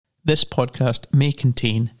this podcast may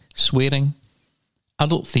contain swearing,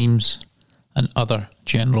 adult themes, and other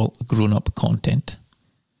general grown-up content.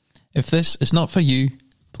 If this is not for you,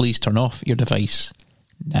 please turn off your device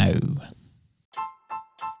now.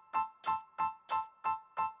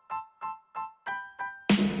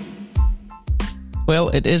 Well,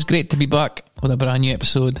 it is great to be back with a brand new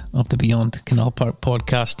episode of the Beyond Canal Park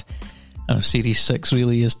podcast. Series 6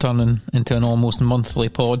 really is turning into an almost monthly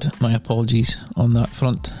pod. My apologies on that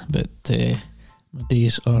front, but my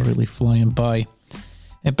days are really flying by.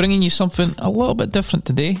 Bringing you something a little bit different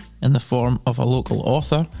today in the form of a local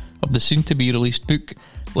author of the soon-to-be released book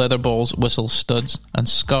Leather Balls, Whistles, Studs and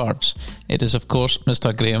Scarves. It is, of course,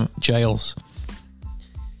 Mr. Graham Giles.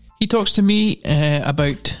 He talks to me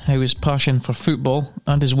about how his passion for football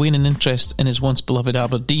and his waning interest in his once-beloved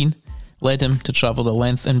Aberdeen led him to travel the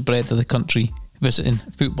length and breadth of the country, visiting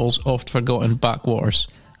football's oft-forgotten backwaters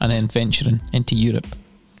and then venturing into Europe.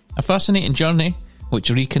 A fascinating journey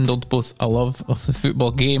which rekindled both a love of the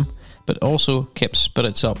football game but also kept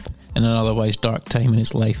spirits up in an otherwise dark time in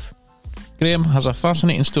his life. Graham has a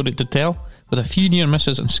fascinating story to tell with a few near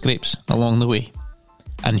misses and scrapes along the way.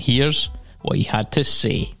 And here's what he had to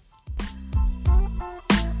say.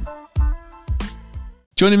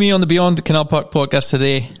 Joining me on the Beyond Canal Park podcast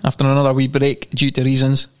today, after another wee break due to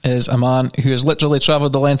reasons, is a man who has literally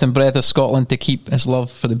travelled the length and breadth of Scotland to keep his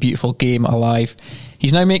love for the beautiful game alive.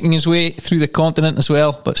 He's now making his way through the continent as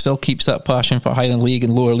well, but still keeps that passion for Highland League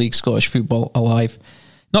and lower league Scottish football alive.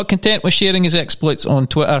 Not content with sharing his exploits on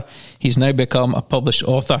Twitter, he's now become a published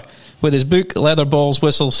author, with his book Leather Balls,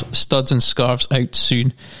 Whistles, Studs and Scarves out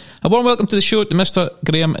soon. A warm welcome to the show to Mr.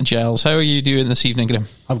 Graham Giles. How are you doing this evening, Graham?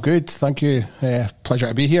 I'm good, thank you. Pleasure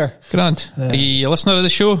to be here. Grand. Are you a listener of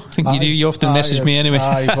the show? I think you do. You often message me anyway.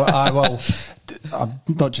 Well, I'm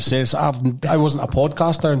not just saying this. I wasn't a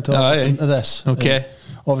podcaster until I listened to this. Okay.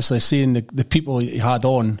 Obviously, seeing the people you had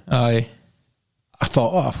on, I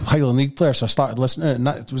thought, Highland League players. So I started listening to it, and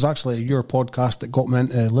it was actually your podcast that got me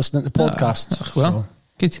into listening to podcasts. Well. So.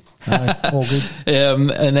 Good. All good.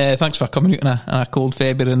 And thanks for coming out on a cold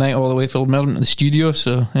February night all the way from Melbourne to the studio.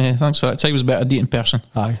 So thanks for that. It's always better to do it in person.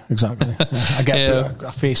 Aye, exactly. I get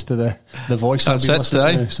a face to the voice. That's it.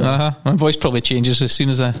 To, so. My voice probably changes as soon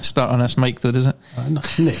as I start on this mic, though, does it?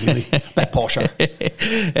 Not really. A bit posher.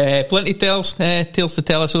 Plenty tales to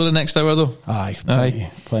tell us over the next hour, though.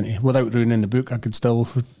 Aye, plenty. Without ruining the book, I could still.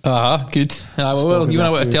 Good. Well, you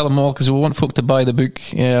want to tell them all because we want folk to buy the book.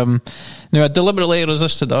 Now, I deliberately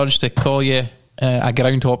resisted the urge to call you a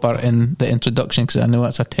groundhopper in the introduction because I know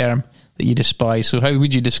that's a term that you despise. So how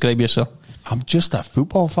would you describe yourself? I'm just a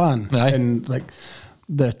football fan. Aye. And like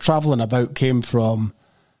the travelling about came from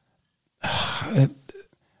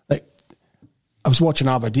like I was watching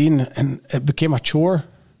Aberdeen and it became a chore.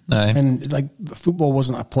 Aye. And like football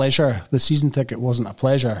wasn't a pleasure. The season ticket wasn't a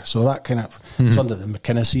pleasure. So that kind of was under the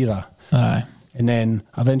McInnes era. Aye. And then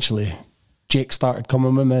eventually Jake started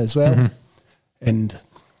coming with me as well. Mm-hmm. And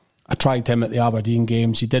I tried him at the Aberdeen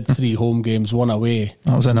games. He did 3 home games, 1 away.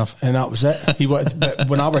 That was enough. And that was it. He wanted, but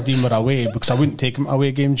when Aberdeen were away, because I wouldn't take him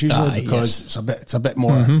away games usually because it's a bit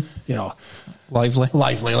more, lively,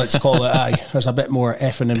 let's call it. Aye. There's a bit more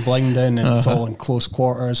effing and blinding and it's all in close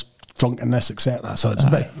quarters, drunkenness, etc. So it's a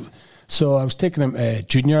bit. So I was taking him to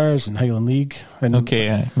juniors and Highland League and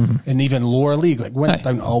and even lower league. Like went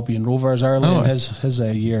down to Albion Rovers early in his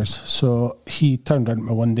years. So he turned around to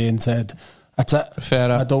me one day and said, "That's it.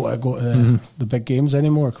 Fair I don't want to go to the big games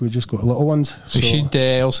anymore. Can we just go to little ones?" We should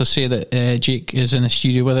also say that Jake is in the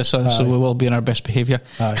studio with us, so we will be in our best behaviour.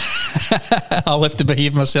 I'll have to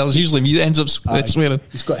behave myself. It's usually me that ends up swearing.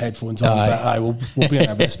 He's got headphones on, but we'll be in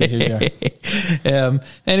our best behaviour.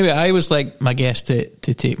 Anyway, I was like my guest to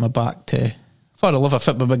take me back to for the love of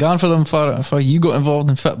football began for them, for you got involved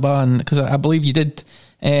in football, and because I believe you did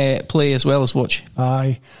play as well as watch.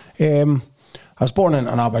 Aye. I was born in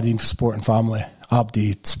an Aberdeen sporting family.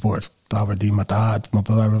 Abdi supported Aberdeen. My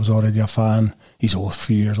brother was already a fan. He's a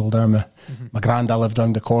few years older than me. Mm-hmm. My granddad lived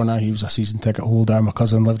round the corner. He was a season ticket holder. My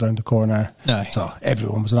cousin lived round the corner. Aye. So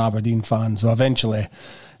everyone was an Aberdeen fan. So eventually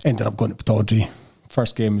ended up going to Pittodrie.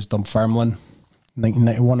 First game was Dunfermline,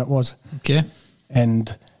 1991 it was. Okay.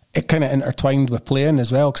 And it kind of intertwined with playing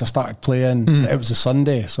as well because I started playing. It was a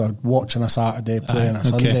Sunday, so I'd watch on a Saturday, play on a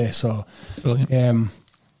Sunday. So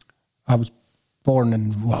I was born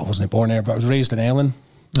in, well, I wasn't born there, but I was raised in Ellen.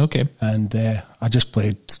 Okay. And I just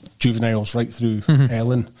played juveniles right through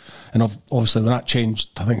Ellen. And obviously when that changed,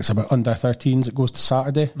 I think it's about under 13s, it goes to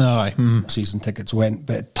Saturday. Season tickets went,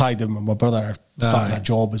 but it tied in with my brother starting a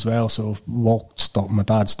job as well, so we all stopped, my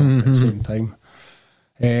dad stopped at the same time.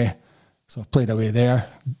 So I played away there,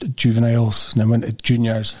 juveniles, and then went to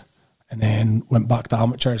juniors, and then went back to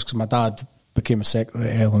amateurs because my dad became a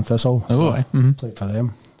secretary at Highland Thistle. So played for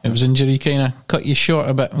them. It was injury kind of cut you short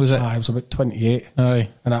a bit, was it? I was about 28. Aye.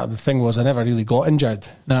 And the thing was, I never really got injured.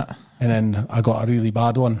 Nah. And then I got a really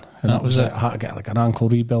bad one. And that was it. I had to get like an ankle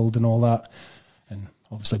rebuild and all that. And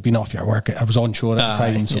obviously being off your work, I was onshore at the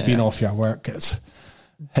time, so being off your work, it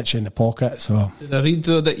hits you in the pocket. So did I read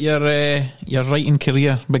though that your writing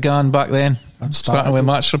career began back then? Starting with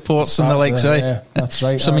match reports and the likes, yeah, that's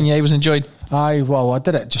right. Something you always enjoyed? Well, I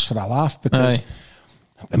did it just for a laugh because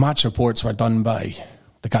the match reports were done by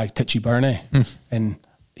the guy Titchy Burney, and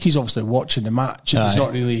he's obviously watching the match, and he's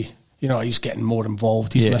not really, he's getting more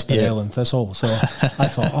involved. He's Mr. Highland Thistle, so I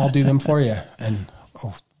thought I'll do them for you, and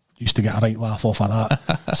used to get a right laugh off of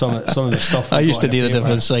that. Some of the stuff I used to do the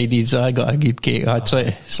different sides. I got a good cake. I try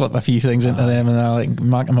to slip a few things into them, and I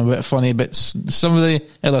make them a bit funny. But some of the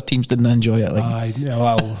other teams didn't enjoy it. I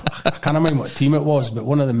can't remember what team it was, but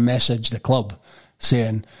one of them messaged the club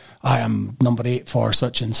saying, "I am number 8 for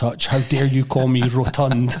such and such. How dare you call me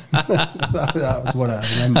rotund?" that was what I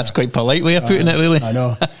remember. That's quite polite way of putting it, really. I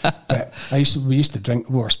know. But we used to drink.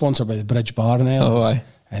 We were sponsored by the Bridge Bar in Ireland,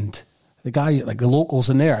 and the guy, like the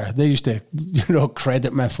locals in there, they used to,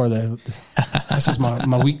 credit me for this is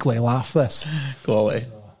my weekly laugh. This quality.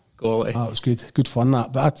 That was good fun.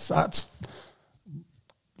 That, but that's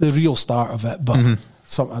the real start of it. But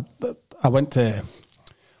I went to.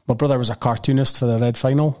 My brother was a cartoonist for the Red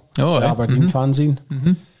Final, the Aberdeen fanzine,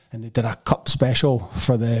 and they did a cup special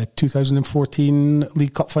for the 2014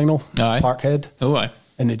 League Cup Final, Parkhead.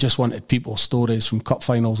 And they just wanted people's stories from cup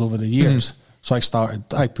finals over the years. So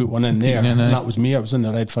I put one in there, and that was me. I was in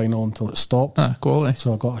the Red Final until it stopped. Quality.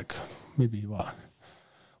 So I got maybe what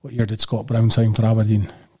year did Scott Brown sign for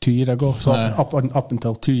Aberdeen? 2 years ago. So up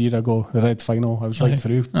until 2 years ago, the Red Final, I was right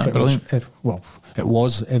through. Brilliant. It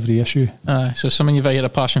was every issue. So something you've had a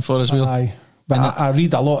passion for as well. But I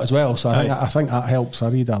read a lot as well, so I think that helps. I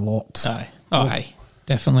read a lot. Aye,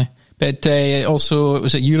 definitely. But also, it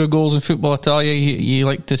was at Eurogoals in Football Italia. You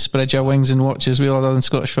like to spread your wings and watch as well, other than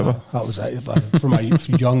Scottish football. That was it. From a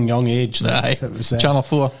young age. It was Channel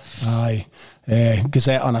 4.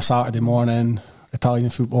 Gazette on a Saturday morning, Italian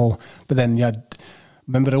football. But then you had,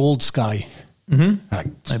 remember the old Sky?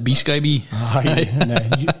 B-Sky B.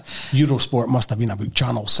 Eurosport must have been about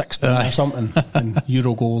Channel 16 or something, and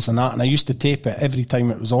Eurogoals and that. And I used to tape it every time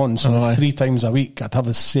it was on. So 3 times a week, I'd have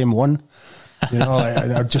the same one.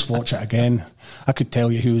 I'd just watch it again. I could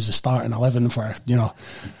tell you who was the starting 11 for,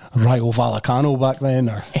 Rayo Vallecano back then.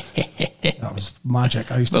 That was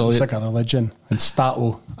magic. I used to be sick of religion. And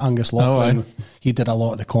Stato, Angus Laughlin, he did a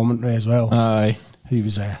lot of the commentary as well. He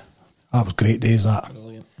was that was great days.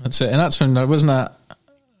 Brilliant. That's it. And that's when there wasn't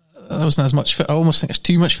as much I almost think it's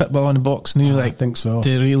too much football in the box now. I think so.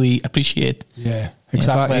 To really appreciate. Yeah,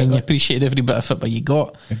 exactly. And you appreciated every bit of football you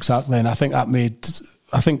got. Exactly. And I think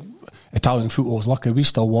Italian football is lucky. We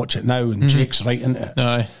still watch it now, and Jake's right into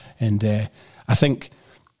it. And I think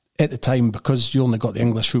at the time, because you only got the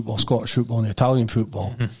English football, Scottish football, and the Italian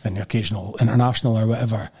football, and the occasional international or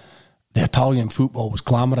whatever, the Italian football was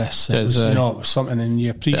glamorous. It was something, and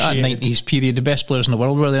you appreciated that 90s period. The best players in the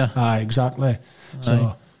world were there. Exactly.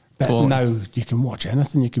 So, but now you can watch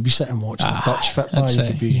anything. You could be sitting watching Dutch football.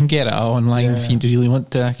 You can get it all online if you really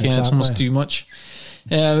want to. It's almost too much.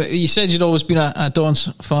 You said you'd always been a Dons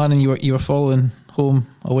fan, and you were following home,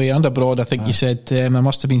 away and abroad. I think you said there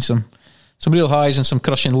must have been some real highs and some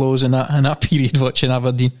crushing lows in that period watching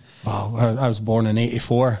Aberdeen. Well, I was born in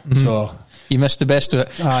 84, so you missed the best of it.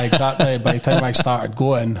 Exactly. By the time I started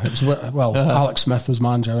going, it was Alex Smith was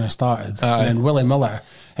manager when I started, and then Willie Miller.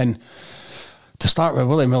 And to start with,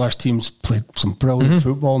 Willie Miller's teams played some brilliant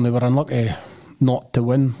football, and they were unlucky not to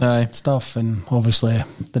win stuff. And obviously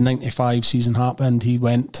the 95 season happened, he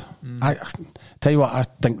went. I tell you what, I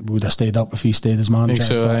think we would have stayed up if he stayed as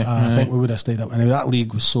manager. I think we would have stayed up. Anyway, that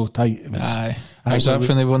league was so tight. It was, was that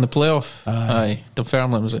when they won the playoff?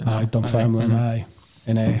 Dunfermline, was it? Dunfermline.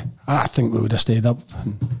 And I think we would have stayed up.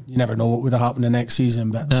 And you never know what would have happened the next season,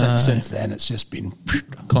 but since then it's just been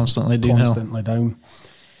constantly down.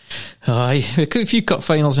 A few cup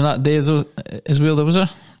finals in that day though, as well, there was there?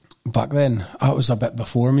 Back then, that was a bit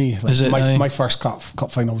before me. My first cup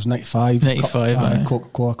final was 95.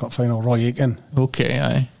 Coca-Cola Cup final, Roy Aitken.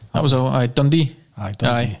 Okay, that was Dundee.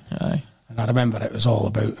 Dundee. And I remember it was all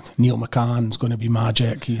about Neil McCann's going to be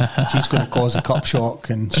magic. He's going to cause a cup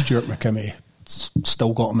shock, and Stuart McKimmie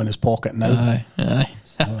still got him in his pocket now.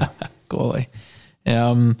 Quality.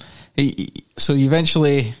 So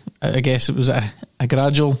eventually, I guess it was a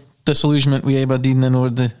gradual disillusionment with Aberdeen then,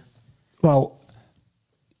 or the... Well,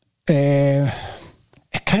 it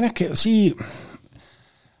kind of... See,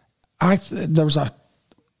 there was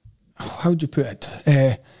how would you put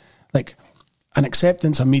it? Like an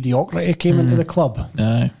acceptance of mediocrity came into the club.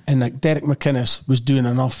 Aye. And like Derek McInnes was doing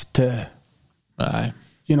enough to, Aye.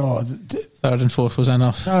 you know, third and fourth was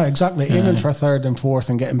enough. Exactly. Aiming for third and fourth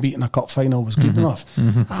and getting beaten in a cup final was good enough.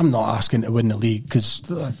 I'm not asking to win the league because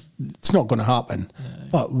it's not going to happen. Aye.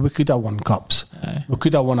 But we could have won cups. Aye. We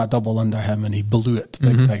could have won a double under him, and he blew it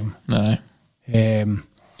big time. Aye.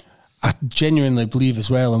 I genuinely believe as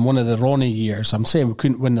well, in one of the Ronnie years, I'm saying we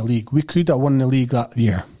couldn't win the league. We could have won the league that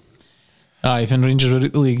year. Aye, if Rangers were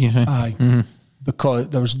out the league, you think? Aye. Because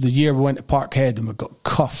there was the year we went to Parkhead and we got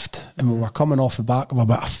cuffed, and we were coming off the back of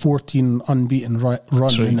about a 14 unbeaten run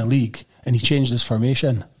in the league, and he changed his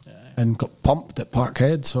formation and got pumped at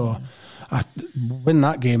Parkhead. So I win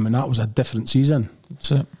that game, and that was a different season.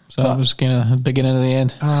 That's it. So that was kind of the beginning of the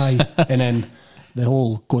end. Aye. And then the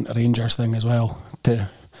whole going to Rangers thing as well, to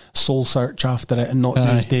soul search after it and not do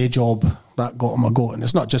his day job, that got him a go. And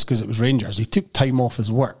it's not just because it was Rangers. He took time off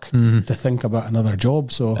his work to think about another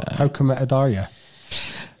job. So how committed are you?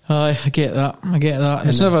 I get that.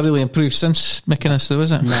 It's never really improved since McInnes, though,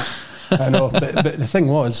 is it? Nah, I know. But the thing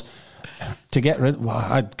was, to get rid,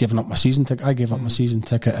 I'd given up my season ticket. I gave up my season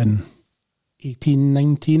ticket in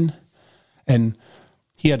 18-19, and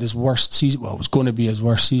he had his worst season. Well, it was going to be his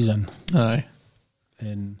worst season. Aye.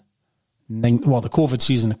 The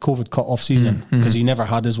COVID cut-off season, because he never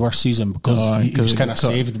had his worst season because he was kind of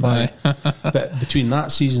saved by it. But between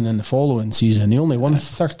that season and the following season, he only won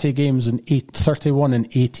 30 games in 31 and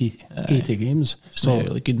 80 games. It's not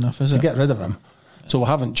really good enough, is it? To get rid of him. So we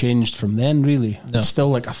haven't changed from then, really. No. It's still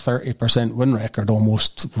like a 30% win record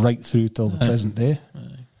almost right through till the present day.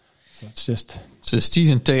 So it's just... So the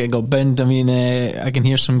season ticket got binned. I mean, I can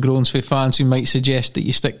hear some groans from fans who might suggest that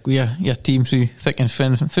you stick with your team through thick and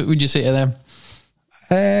thin. What would you say to them?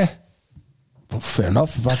 Well, fair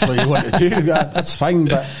enough. If that's what you want to do, that's fine.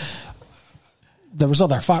 But there was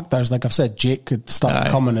other factors. Like I've said, Jake had started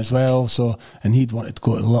coming as well, and he'd wanted to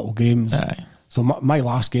go to the little games. Aye. So my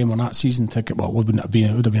last game on that season ticket, well, it wouldn't have been.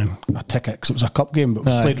 It would have been a ticket because it was a cup game, but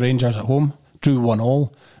we played Rangers at home. Drew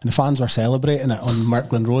 1-1, and the fans were celebrating it on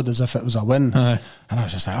Merkland Road as if it was a win. And I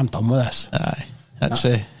was just like, I'm done with this. That's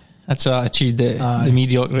the attitude, the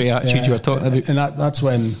mediocrity attitude you were talking about. And that's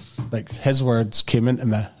when like his words came into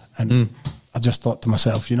me, and I just thought to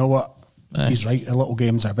myself, you know what? He's right. The little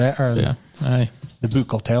games are better. The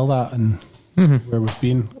book will tell that, and where we've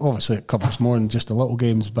been. Obviously, it covers more than just the little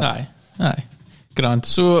games, but grand.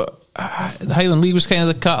 So the Highland League was kind of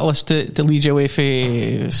the catalyst to lead you away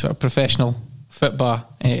for sort of professional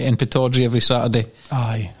football in Pittodrie every Saturday.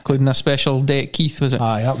 Aye, including a special day at Keith, was it?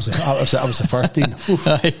 Aye, that was the first team.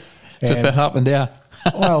 Aye. So if it happened there,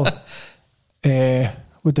 well,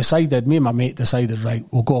 we decided. Me and my mate decided, right,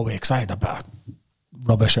 we'll go away because I had a bit of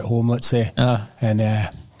rubbish at home, let's say,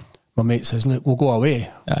 and my mate says, look, we'll go away.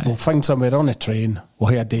 We'll find somewhere on a train.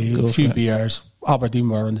 We'll have a few beers. Aberdeen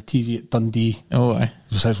were on the TV at Dundee.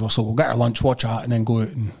 He says, well, so we'll get our lunch, watch that, and then go out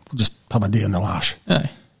and we'll just have a day on the lash.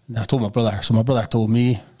 And I told my brother. So my brother told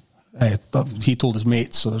me, he told his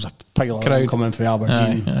mates, so there's a pile of them coming from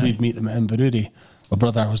Aberdeen. We'd meet them at Inverurie. My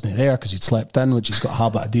brother wasn't there because he'd slept in, which he's got a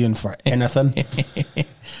habit of doing for anything.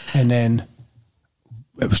 And then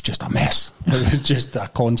it was just a mess. It was just a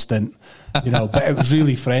constant, but it was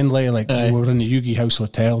really friendly. Like we were in the Yugi House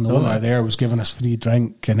Hotel, and the owner there was giving us free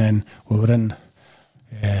drink, and then we were in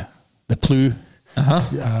the Plough,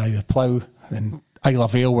 the Plough, and Isle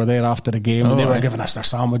of Vale were there after the game, and they were giving us their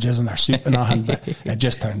sandwiches and their soup and that, but it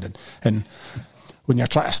just turned in. And when you're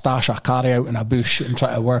trying to stash a carry out in a bush and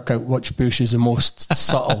try to work out which bush is the most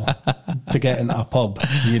subtle to get into a pub,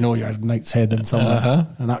 your night's heading somewhere.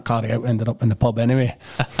 And that carry out ended up in the pub anyway.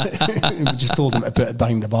 We just told them to put it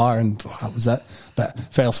behind the bar, and that was it. But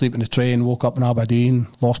fell asleep in the train, woke up in Aberdeen,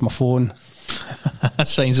 lost my phone.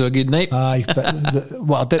 Signs of a good night. Aye, but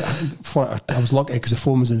I was lucky because the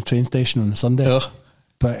phone was in the train station on the Sunday.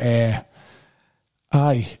 But it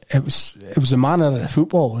was the manner of the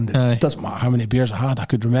football, and it doesn't matter how many beers I had, I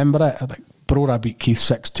could remember it. Brora beat Keith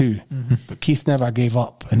 6-2, but Keith never gave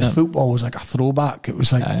up, and the football was like a throwback. It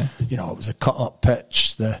was like it was a cut up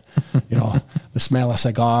pitch, the the smell of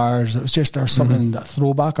cigars. It was just, there was something that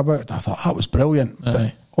throwback about it. I thought that was brilliant.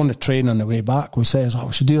 But on the train on the way back, we says,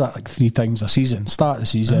 we should do that like 3 times a season. Start the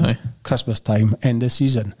season, Christmas time, end the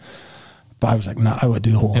season. But I was like, nah, I would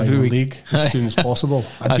do the whole Highland League as soon as possible.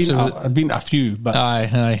 I'd been to a few, but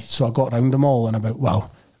so I got around them all, and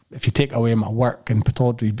if you take away my work and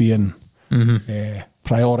Pittodrie being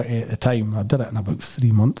priority at the time, I did it in about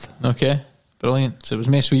 3 months. Okay, brilliant. So it was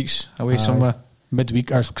mess weeks away somewhere.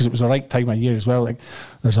 Midweekers, because it was the right time of year as well. Like,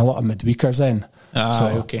 there's a lot of midweekers then.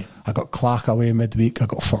 Okay. I got Clark away midweek. I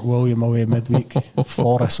got Fort William away midweek.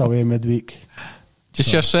 Forest away midweek.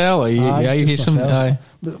 Just yourself? A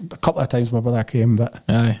couple of times my brother came, but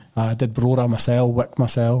I did Brora myself, Wick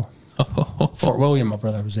myself. Fort William, my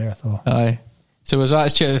brother was there, though. Aye. So was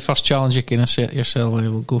that the first challenge you kind of set yourself?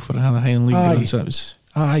 We'll go for a Highland League.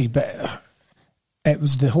 But it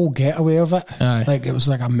was the whole getaway of it. Aye. Like, it was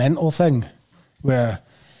like a mental thing where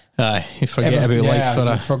you forget about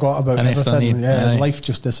life forgot about everything. Life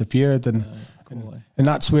just disappeared, and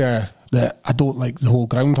that's where I don't like the whole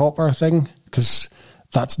groundhopper thing, because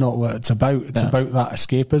that's not what it's about. It's about that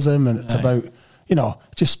escapism, and it's about,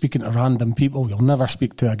 just speaking to random people you'll never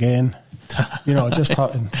speak to again. Just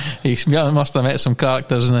you must have met some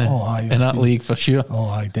characters in that league for sure.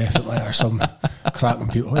 Definitely. There's some cracking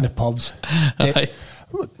people in the pubs.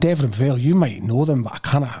 Devon Vale, you might know them, but I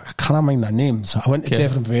can't mind their names. I went to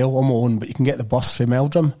Devon Vale on my own, but you can get the bus from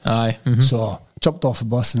Meldrum. So jumped off a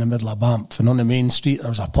bus in the middle of Banff, and on the main street there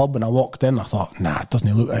was a pub, and I walked in. I thought, it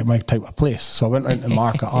doesn't look like my type of place. So I went round to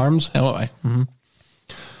Market Arms. And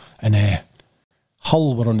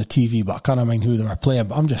Hull were on the TV, but I can't mind who they were playing.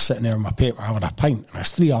 But I'm just sitting there with my paper having a pint, and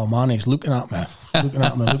there's 3 Almanis looking at me.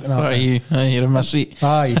 You're in my seat.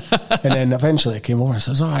 Aye. And then eventually it came over and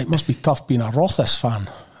says, it must be tough being a Rothes fan.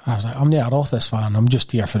 I was like, I'm not a Rothes fan, I'm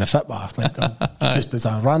just here for the fit bath. Like, I'm just as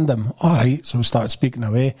a random. Alright, so we started speaking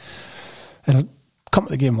away. And I come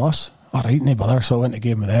to the game with us. Alright, no bother. So I went to the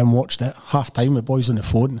game with them, watched it. Half time, the boys on the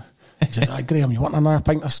phone. He said, Graham, you want another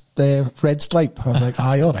pint of red stripe? I was like,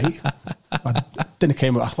 alright. I didn't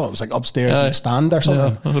came out. I thought it was like upstairs in the stand or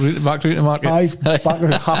something. Back route to market. Back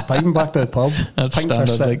route half time, back to the pub. That's pints are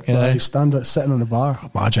sitting on the bar.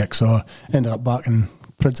 Magic. So I ended up back in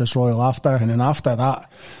Princess Royal after, and then after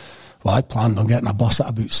that, I planned on getting a bus at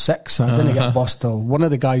about 6. I didn't get a bus till one of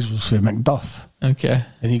the guys was from Macduff. Okay.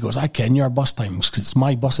 And he goes, I ken your bus times because it's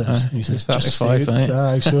my buses. He says, just stay.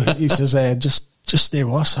 So he says, just stay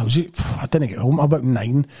with us. I didn't get home about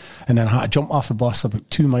 9, and then I had to jump off the bus about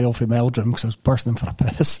 2 miles from Meldrum because I was bursting for a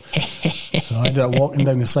piss. So I ended up walking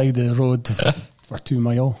down the side of the road for 2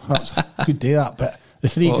 miles. That was a good day, that. But the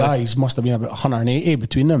 3 guys must have been about 180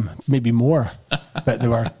 between them, maybe more. But they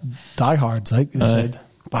were diehards, like they said.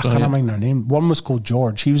 But I can't mind their name. One was called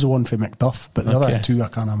George. He was the one from Macduff, but the other 2 I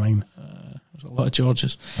can't mind. There's a lot of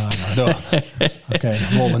Georges. I know. Okay,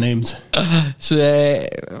 all the names. So,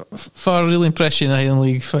 far really impressed you in the Highland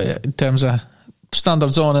League in terms of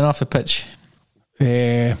standards on and off the pitch?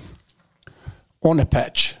 On the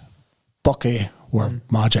pitch, Bucky were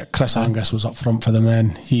magic. Chris Angus was up front for the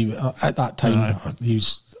men. He at that time he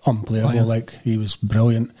was unplayable. Like, he was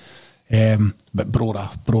brilliant. But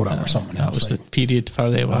Brora or something else. That was the period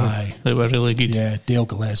for they were really good. Yeah, Dale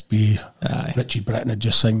Gillespie, Richie Britton had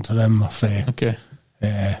just signed for him.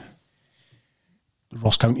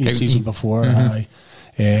 Ross County season before.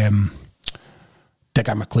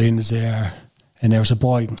 Digger McLean was there, and there was a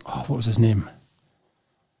boy. What was his name?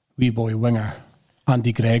 Wee boy winger,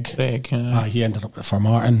 Andy Gregg. He ended up at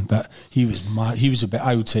Formartin, but he was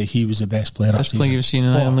I would say he was the best player. Best player you've seen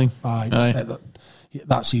in Ireland.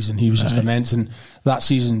 That season he was just immense, and that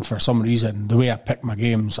season for some reason the way I picked my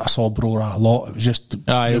games, I saw Brora a lot. It was just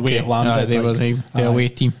the way it landed. They were the away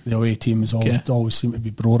team. The away team is always seemed to be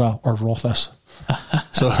Brora or Rothes.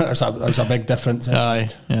 So there's a big difference.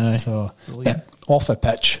 So off the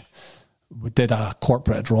pitch, we did a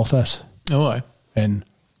corporate at Rothes. And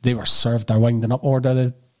they were served their winding up order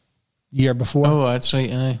the year before. That's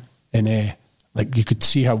right. And like, you could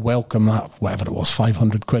see how welcome that, whatever it was,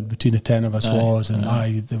 500 quid between the 10 of us was, and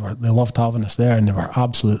they loved having us there, and they were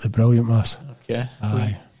absolutely brilliant with us.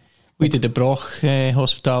 We did the Broch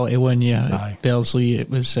hospitality one year at Belsley. It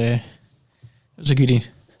was a goodie.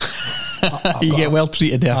 You get well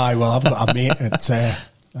treated there. Well, I've got a mate.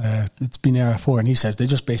 It's been there before, and he says they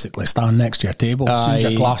just basically stand next to your table. As soon as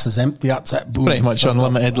your glass is empty, that's it. Boom. Pretty much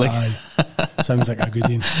unlimited. Sounds like a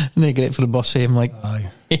goodie. They're great for the bus home.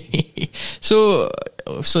 So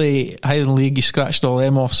obviously Highland League, you scratched all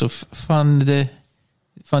them off. So fun did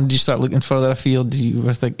you start looking further afield? You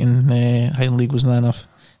were thinking Highland League wasn't enough?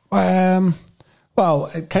 Well,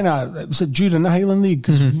 it was during the Highland League,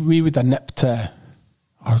 because we would have nipped.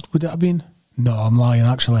 Or would it have been? No, I'm lying,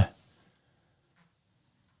 actually.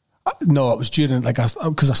 No, it was during, because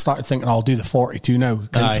I started thinking I'll do the 42 now,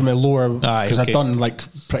 from a lower, because I'd done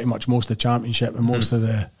pretty much most of the Championship and most of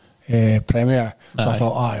the Premier. So I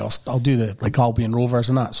thought, I'll do the Albion Rovers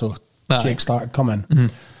and that. So Jake started coming,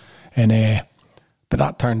 and but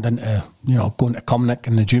that turned into going to Cumnock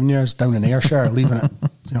in the juniors down in Ayrshire, leaving at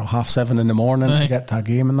 7:30 in the morning to get to a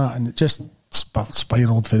game and that, and it just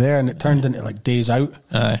spiraled for there, and it turned into days out.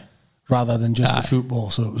 rather than just the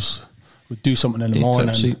football. So it was, we'd do something in the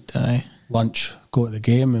morning, lunch, go to the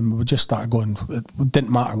game, and we just started going. It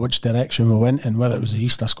didn't matter which direction we went in, whether it was the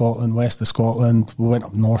east of Scotland, west of Scotland. We went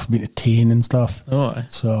up north, been to Tain and stuff.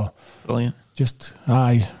 So brilliant. Just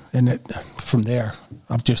and it from there,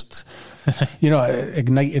 I've just it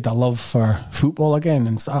ignited a love for football again,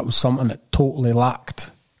 and that was something that totally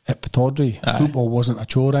lacked at Pittodrie. Football wasn't a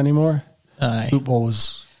chore anymore. Football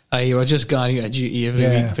was. You were just going out of duty every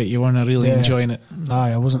week, but you weren't really enjoying it.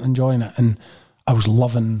 I wasn't enjoying it, and I was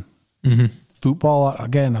loving football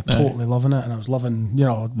again. I totally loving it, and I was loving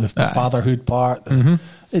the fatherhood part.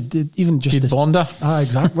 Even just this bonder.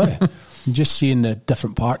 Exactly. And just seeing the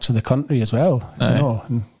different parts of the country as well.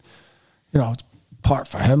 And it's part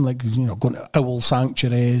for him, like going to owl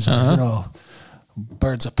sanctuaries,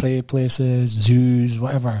 birds of prey places, zoos,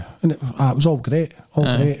 whatever, and it was all great,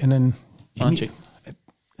 great. And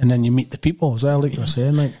then you meet the people as well, like you were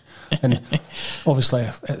saying, like, and obviously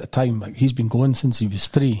at the time, like, he's been going since he was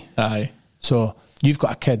 3. So you've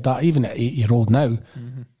got a kid that even at 8-year-old now,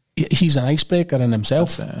 he's an icebreaker in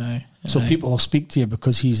himself. So people will speak to you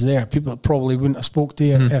because he's there. People that probably wouldn't have spoke to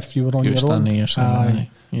you if you were on your own.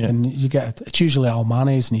 And you get it's usually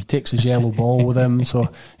Almanes, and he takes his yellow ball with him. So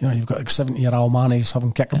you've got like 70-year Almanes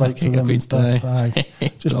having kickaboutes with him and stuff.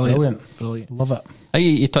 Just brilliant. Love it.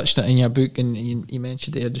 You touched it in your book, and you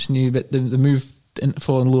mentioned it just now, but the move into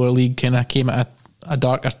following lower league kind of came at a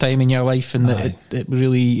darker time in your life, and that it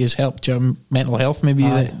really has helped your mental health, maybe.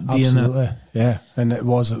 Absolutely. Yeah, and it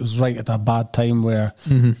was right at a bad time where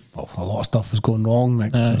a lot of stuff was going wrong,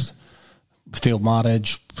 like failed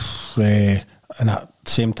marriage, and at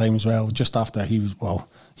the same time as well, just after he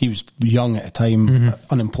was young at the time,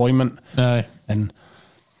 unemployment, and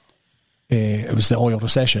it was the oil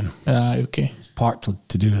recession. Okay, part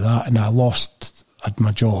to do with that, and I lost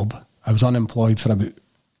my job. I was unemployed for about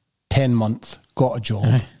 10 months, got a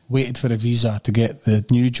job, waited for a visa to get the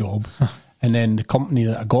new job, and then the company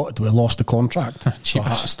that I got it with lost the contract. So I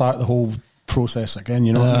had to start the whole process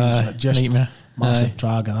again, what I mean? So just massive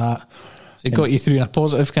drag of that. So it got you through in a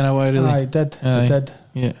positive kind of way, really? I did.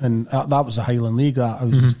 Yeah. And that was the Highland League. That I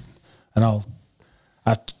was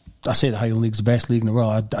I say the Highland League's the best league in the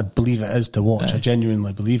world. I believe it is to watch. I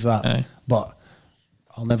genuinely believe that. But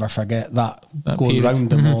I'll never forget that going period. Round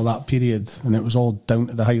them all that period, and it was all down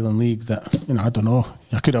to the Highland League. That I don't know.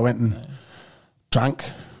 I could have went and drank.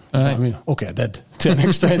 I mean, okay, I did to an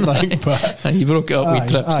extent, but you broke it up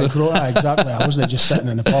with trips. Exactly. I wasn't just sitting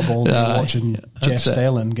in the pub all day watching Jeff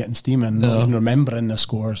Stelling getting steaming, not even remembering the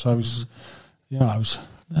score. So I was, I was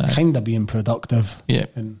kind of being productive.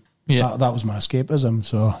 And that was my escapism.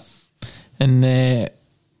 So, and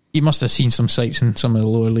you must have seen some sights in some of the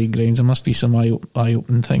lower league grounds. There must be some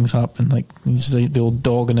eye-opening things happen, like the old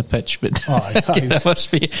dog on the pitch. But there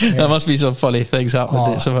must be some funny things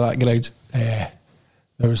happening at some of that grounds.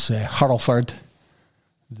 There was Hurlford,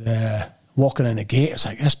 walking in the gate. It's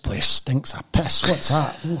like, this place stinks of piss. What's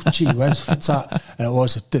that? Oh, gee whiz, what's that? And it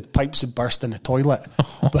was the pipes had burst in the toilet,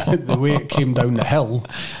 but the way it came down the hill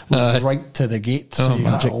was right to the gate, so you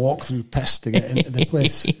had to walk through piss to get into the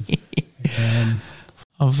place.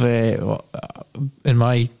 In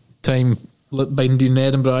my time being down in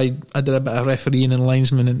Edinburgh, I did a bit of refereeing and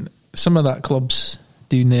linesman, and some of that clubs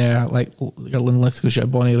down there, like your Linlithgow,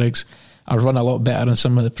 Bonnie Riggs, are run a lot better than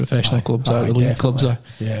some of the professional clubs are, the league clubs are.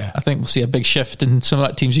 Yeah. I think we'll see a big shift in some of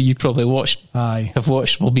that teams that you probably have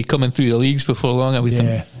watched will be coming through the leagues before long, I would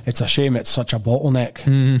think. It's a shame it's such a bottleneck,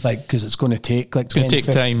 because it's going to take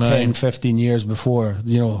 10, 15 years before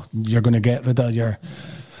you're going to get rid of your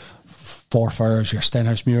Forfars, your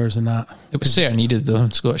Stenhousemuirs and that. It was certainly needed though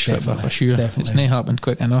in Scottish football for sure. Definitely. It's not happened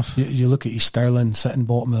quick enough. You look at East Stirling sitting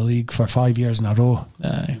bottom of the league for 5 years in a row.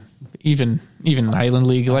 Even the Highland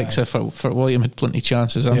League, like so for William had plenty of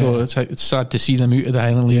chances. Although it's sad to see them out of the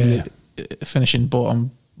Highland League, finishing bottom,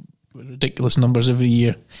 ridiculous numbers every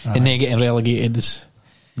year, and then getting relegated.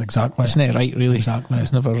 Exactly, it's not right, really. Exactly,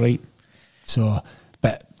 it's never right. So,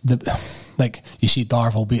 but you see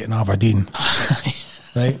Darvel beating Aberdeen,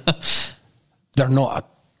 right? They're not a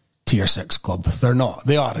Tier 6 club. They're not.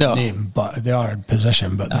 They are in name, but they are in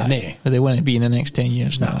position, but they're not. But they won't be in the next 10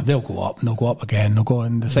 years now. They'll go up, and they'll go up again. They'll go,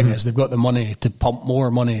 and the thing is, they've got the money to pump more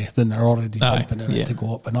money than they're already pumping in it to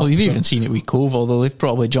go up and up. Well, you've even seen it with Cove, although they've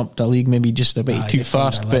probably jumped a league maybe just a bit too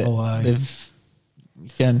fast, but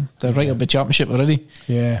they're right up the championship already.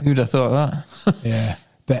 Yeah. Who'd have thought that? Yeah.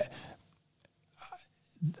 But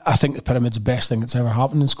I think the Pyramid's the best thing that's ever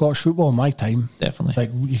happened in Scottish football in my time. Definitely.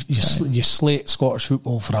 Like, you slate Scottish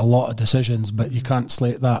football for a lot of decisions, but you can't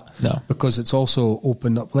slate that. No. Because it's also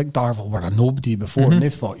opened up, like Darvel were a nobody before, and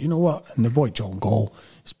they've thought, you know what? And the boy John Gall,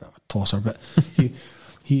 he's a bit of a tosser, but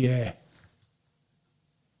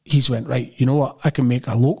he's went, right, you know what? I can make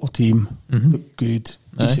a local team look good,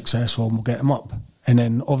 be successful, and we'll get them up. And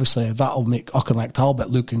then obviously that'll make Auchinleck Talbot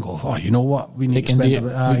look and go, oh, you know what? We need to spend a bit.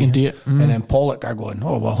 We can do it. And then Pollock are going,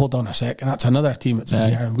 oh, well, hold on a second. That's another team that's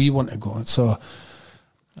in here and we want to go. So,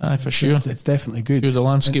 for sure. It's definitely good. Sure, the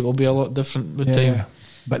landscape will be a lot different with time.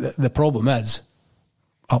 But the problem is,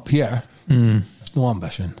 up here, there's no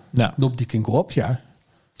ambition. No. Nobody can go up here.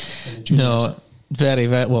 No, very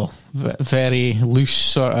loose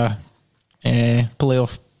sort of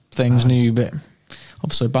playoff things now, but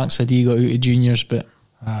obviously Bankside got out of juniors, but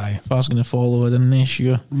if I was going to follow it, then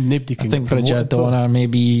sure. Nobody can. I think Bridget Dawn are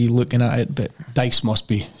maybe looking at it, but Dice must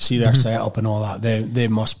be see their setup and all that. They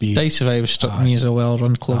must be. Dice have always struck me as a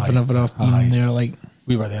well-run club whenever I've been there. Like,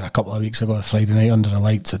 we were there a couple of weeks ago, Friday night under the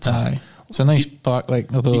lights. It's a nice park.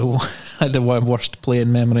 Like, although I had the worst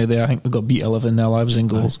playing memory there. I think we got beat 11-0. I was in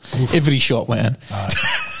goals. Every shot went in.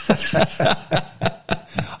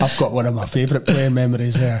 I've got one of my favourite playing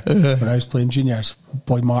memories there when I was playing juniors.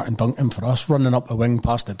 Boy Martin Duncan for us running up the wing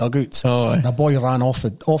past the dugouts, and a boy ran off a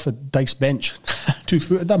Dice bench,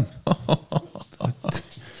 2-footed them.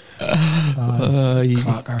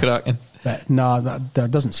 Cracking. But there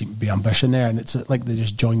doesn't seem to be ambition there, and it's like they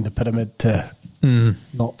just joined the Pyramid to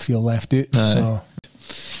not feel left out.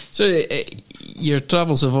 So your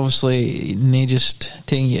travels have obviously not just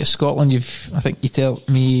taken you to Scotland. I think you tell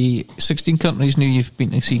me 16 countries now you've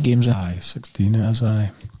been to see games in. 16 it is.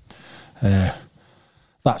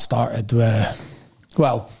 That started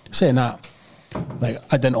with, saying that, like,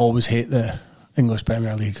 I didn't always hate the English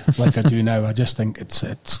Premier League like I do now. I just think it's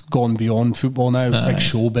gone beyond football now. It's like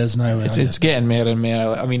showbiz now. It's getting more and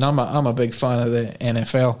more. I mean, I'm a big fan of the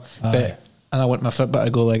NFL, and I want my Fitbit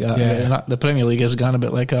to go like that. Yeah. The Premier League has gone a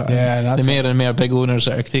bit like that. Yeah, the more and more big owners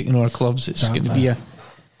that are taking over clubs, it's going to be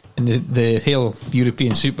and the whole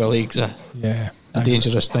European Super League's a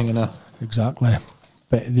dangerous thing, you know. Exactly.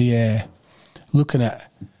 But the looking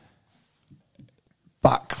at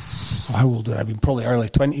back, how old would I been? Probably early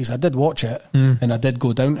 20s. I did watch it and I did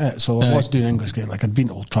go down to it. So I was doing English games. Like, I'd been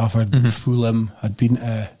to Old Trafford, Fulham, I'd been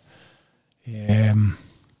to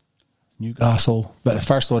Newcastle, but the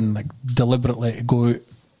first one, like, deliberately to go out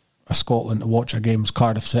of Scotland to watch a game was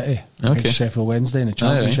Cardiff City against Sheffield Wednesday in the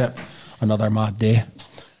Championship. Another mad day.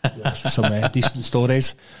 Some decent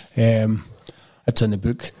stories. It's in the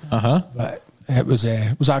book, but it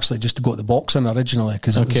was actually just to go to the boxing originally,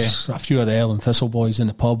 because it was a few of the Ellen Thistle boys in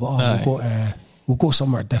the pub. We'll go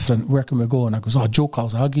somewhere different. Where can we go? And I goes, Joe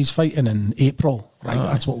Calzagi's fighting in April. Right,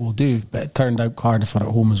 that's what we'll do. But it turned out Cardiff are at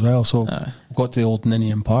home as well, so we got to the old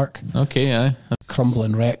Ninian Park.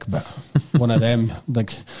 Crumbling wreck, but one of them,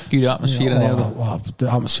 like, good atmosphere in there.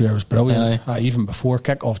 The atmosphere was brilliant. Even before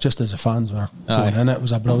kick-off, just as the fans were going in, it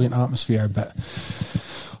was a brilliant atmosphere. But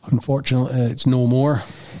unfortunately, it's no more.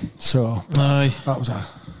 So that was a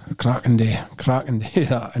cracking day,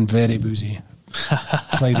 and very boozy.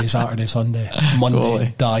 Friday, Saturday, Sunday,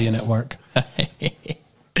 Monday, dying at work.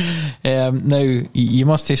 Now, you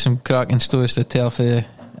must have some cracking stories to tell for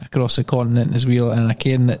across the continent as well, and I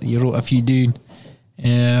can that you wrote a few down.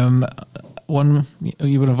 One,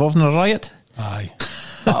 you were involved in a riot? Aye.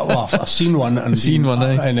 I've seen one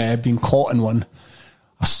and been caught in one.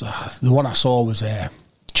 The one I saw was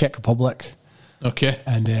Czech Republic.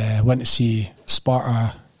 And went to see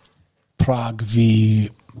Sparta Prague v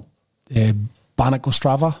Baník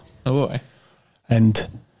Ostrava. And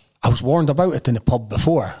I was warned about it in the pub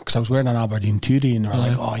before, because I was wearing an Aberdeen Tootie, and they were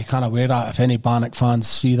like, you can't wear that. If any Baník fans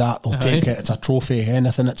see that, they'll take it. It's a trophy.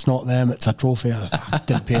 Anything that's not them, it's a trophy. I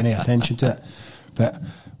didn't pay any attention to it. But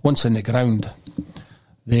once in the ground,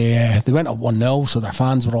 they went up 1-0, so their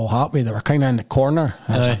fans were all happy. They were kind of in the corner,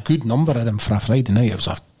 and it was a good number of them for a Friday night. It was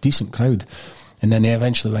a decent crowd. And then they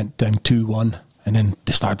eventually went down 2-1, and then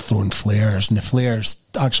they started throwing flares, and the flares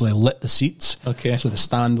actually lit the seats. So the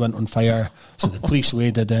stand went on fire. So the police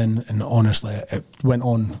waded in, and honestly, it went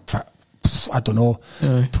on for,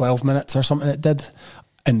 12 minutes or something it did.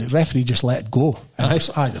 And the referee just let it go. And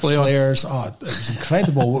the flares, it was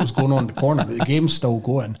incredible what was going on in the corner, but the game's still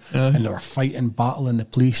going. And they were fighting, battling the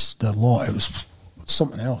police, the law. It was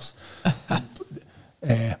something else.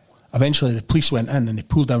 Eventually the police went in and they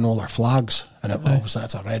pulled down all their flags, and obviously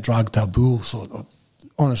it's a red rag to a bull, so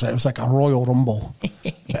honestly it was like a Royal Rumble.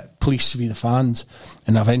 Police v the fans,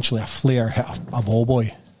 and eventually a flare hit a ball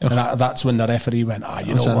boy And that's when the referee went,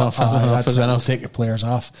 you know what, that's enough. We'll take the players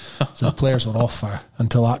off. So the players were off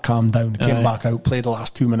until that calmed down. Came back out, played the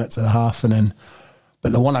last 2 minutes of the half, and then.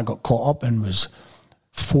 But the one I got caught up in was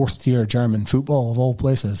fourth year German football of all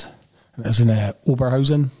places. And it was in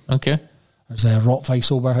Oberhausen. Okay. There's Rot-Weiss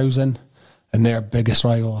Oberhausen, and their biggest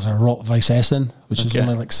rivals are Rot-Weiss Essen, which is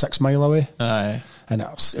only like 6 mile away. Aye. And it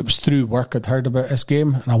was through work I'd heard about this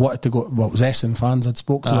game, and I wanted to go. Well, it was Essen fans I'd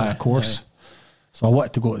spoke to, of course. Aye. So I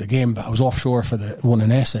wanted to go to the game, but I was offshore for the one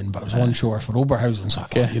in Essen, but I was onshore for Oberhausen. So I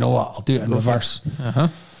thought, you know what, I'll do it in reverse.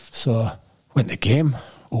 So went to the game,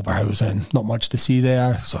 Oberhausen, not much to see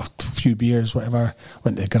there. So a few beers, whatever.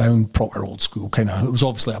 Went to the ground, proper old school kind of. It was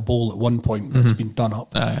obviously a bowl at one point, but it's been done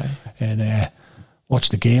up. And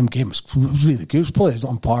watched the game. Game was really good. It was probably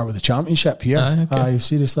on par with the championship here.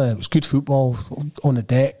 Seriously, it was good football on the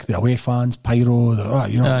deck. The away fans, pyro. It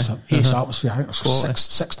was an ace atmosphere. I think there was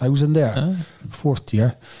 6,000 there. Fourth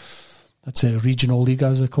tier. That's a regional league,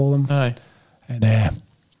 as they call them. And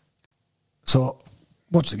so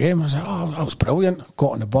watched the game. I was like, that was brilliant.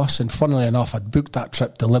 Got on the bus, and funnily enough, I'd booked that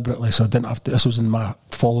trip deliberately, so I didn't have to. This was in my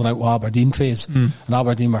falling out with Aberdeen phase, and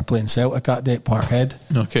Aberdeen were playing Celtic that day at Parkhead.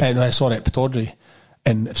 And I saw it at Pittodrie.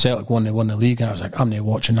 And if Celtic won, they won the league, and I was like, I'm not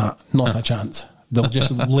watching that. Not a chance. They'll just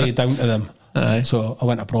lay down to them. So I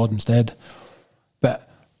went abroad instead. But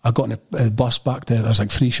I got on the bus back there. There's like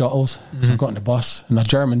 3 shuttles. So I got on the bus, and a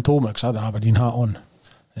German told me, because I had an Aberdeen hat on.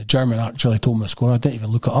 The German actually told me the score. I didn't even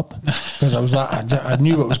look it up, because I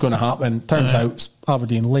knew what was going to happen. Turns out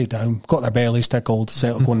Aberdeen laid down, got their bellies tickled.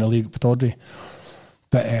 Celtic won the league at Pittodrie.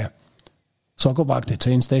 But so I got back to the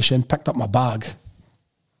train station, picked up my bag,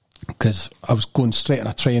 because I was going straight on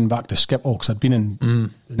a train back to Schiphol, because I'd been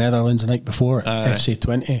in the Netherlands the night before at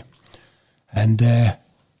FC20, and there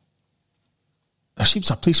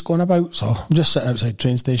seems a police going about, so I'm just sitting outside the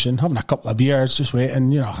train station having a couple of beers, just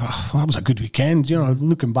waiting. That was a good weekend,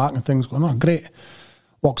 looking back and things going, great.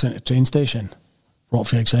 Walks into the train station,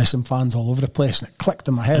 Rot-Weiss Essen fans all over the place, and it clicked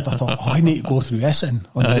in my head. I thought, I need to go through Essen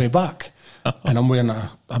on the way back. And I'm wearing I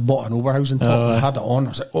bought an Oberhausen top, and I had it on. I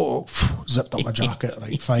was like, zipped up my jacket,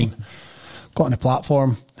 right, fine. Got on the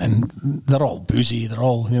platform, and they're all boozy, they're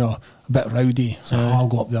all, a bit rowdy. So I'll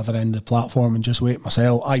go up the other end of the platform and just wait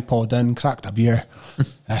myself. iPod in, cracked a beer.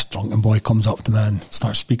 This drunken boy comes up to me and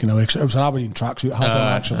starts speaking away. It was an Aberdeen tracksuit I had on,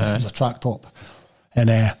 actually. It was a track top.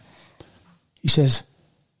 And he says,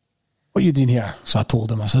 what are you doing here? So I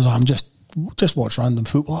told him, I says, I'm just watch random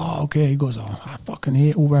football. Okay. He goes, I fucking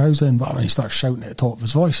hate Oberhausen. But when he starts shouting at the top of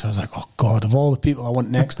his voice, I was like, oh God, of all the people I want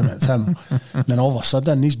next to him, it's him. And then all of a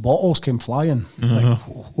sudden, these bottles came flying like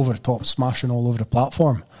over the top, smashing all over the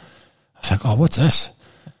platform. I was like, what's this?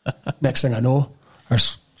 Next thing I know,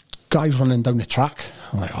 there's guys running down the track.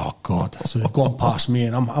 I'm like, oh God. So they've gone past me,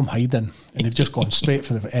 and I'm hiding, and they've just gone straight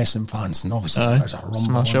for the Essen fans, and obviously there's a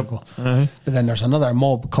rumble. But then there's another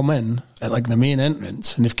mob come in at like the main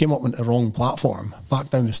entrance, and they've came up into the wrong platform, back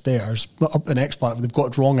down the stairs, up the next platform, they've got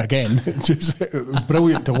it wrong again. It was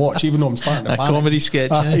brilliant to watch, even though I'm starting to panic. A comedy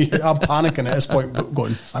sketch. I'm panicking at this point, but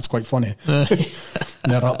going, that's quite funny.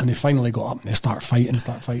 And they're up, and they finally got up, and they start fighting.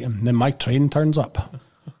 And then my train turns up.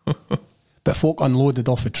 But folk unloaded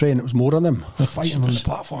off the train. It was more of them fighting on the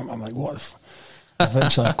platform. I'm like, what?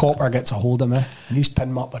 Eventually a copper gets a hold of me, and he's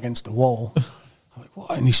pinned me up against the wall. I'm like,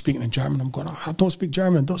 what? And he's speaking in German. I'm going, I don't speak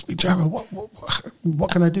German.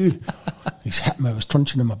 What can I do? He's hitting me. I was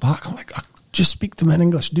trunching in my back. I'm like, just speak to me in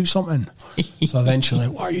English. Do something. So eventually,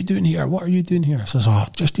 what are you doing here? I says,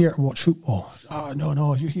 just here to watch football.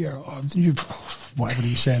 No, you're here. Whatever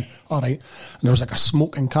you saying. All right. And there was like a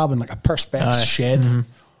smoking cabin, like a Perspex shed. And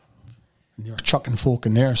they were chucking folk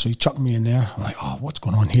in there, so he chucked me in there. I'm like, what's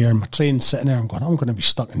going on here? And my train's sitting there. I'm going to be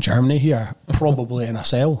stuck in Germany here, probably in a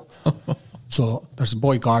cell. So there's a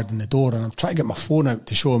boy guarding the door, and I'm trying to get my phone out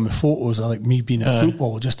to show him the photos of like me being at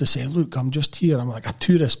football, just to say, look, I'm just here. I'm like a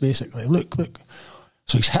tourist, basically. Look.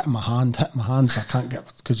 So he's hitting my hand, so I can't get,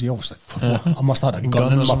 because he obviously, I must have had a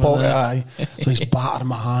gun in my pocket. So he's battering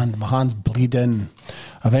my hand's bleeding.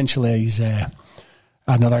 Eventually, he's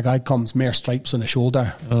another guy comes, mere stripes on the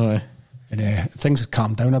shoulder. And things had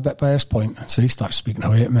calmed down a bit by this point. So he starts speaking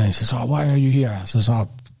away at me. He says, why are you here? I says, I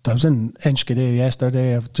was in Enschede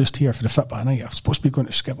yesterday. I'm just here for the fit by night. I'm supposed to be going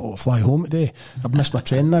to Schiphol to fly home today. I've missed my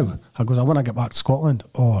train now. I goes, I want to get back to Scotland.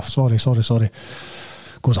 Oh, sorry.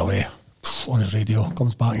 Goes away on his radio,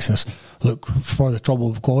 comes back. He says, look, for the trouble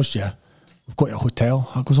we've caused you, we've got you a hotel.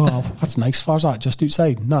 I goes, that's nice. Far's that? Just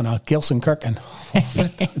outside? No, Gelsenkirchen.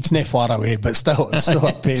 It's not far away, but still, it's still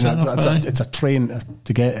a pain. It's a train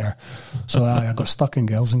to get there. So I got stuck in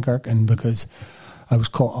Gelsenkirchen because I was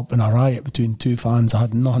caught up in a riot between two fans I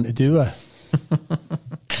had nothing to do with.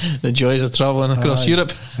 The joys of travelling across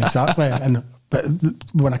Europe. Exactly. But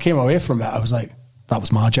when I came away from it, I was like, that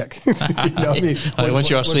was magic. You know what I mean? Once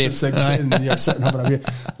you are safe. And you're sitting having a beer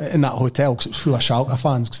in that hotel, because it was full of Schalke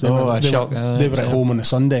fans, because they were at home on a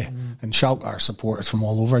Sunday, and Schalke are supporters from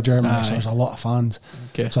all over Germany, so there's a lot of fans.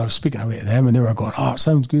 Okay. So I was speaking away to them, and they were going, "Oh, it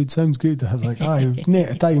sounds good." I was like, "Aye, neat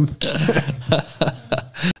at time."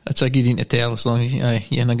 That's a good thing to tell, as long as you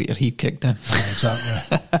haven't got your heat kicked in.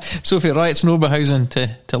 Exactly. Sophie Wright's Noberhausen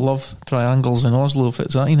to love triangles in Oslo, if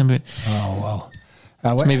it's that about. Oh, well.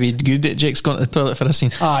 It's maybe good that Jake's gone to the toilet for a scene.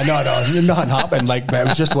 No, nothing happened. But it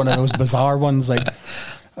was just one of those bizarre ones.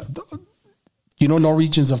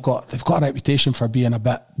 Norwegians they've got a reputation for being a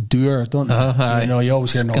bit dour, don't they? You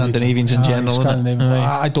always hear Scandinavians in general.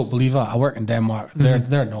 I don't believe that. I work in Denmark.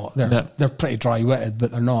 They're not. They're pretty dry-witted, but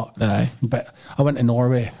they're not. But I went to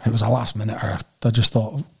Norway. It was a last minute. I just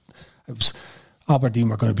thought it was Aberdeen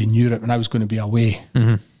were going to be in Europe, and I was going to be away.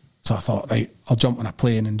 Mm-hmm. So I thought, right, I'll jump on a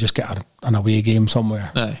plane and just get an away game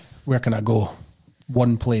somewhere. Aye. Where can I go?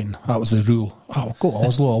 One plane. That was the rule. I'll go to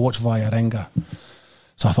Oslo. I'll watch Vålerenga.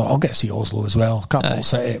 So I thought, I'll get to see Oslo as well. Capital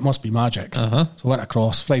city. It must be magic. So I went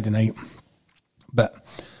across Friday night. But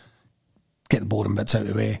get the boring bits out of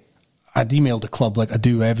the way. I'd emailed the club, like I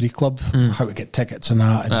do every club, how to get tickets and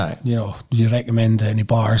that. And, do you recommend any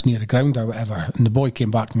bars near the ground or whatever? And the boy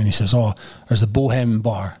came back to me and he says, there's a Bohem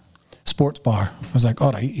bar. Sports bar. I was like,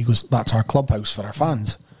 all right. He goes, that's our clubhouse for our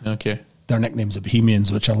fans. Okay. Their nickname's the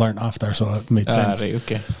Bohemians, which I learnt after, so it made sense. Right,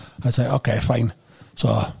 okay. I was like, okay, fine.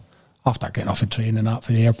 So after getting off the train and that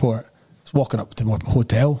for the airport, I was walking up to my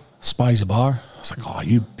hotel, spies a bar. I was like, oh,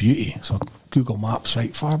 you beauty. So Google Maps,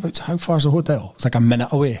 right, how far's the hotel? It's like a minute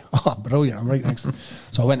away. Oh, brilliant, I'm right next to it.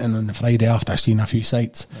 So I went in on the Friday after seeing a few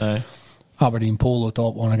sites. Aberdeen polo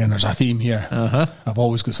top one again. There's a theme here. I've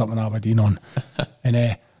always got something Aberdeen on.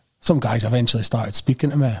 And some guys eventually started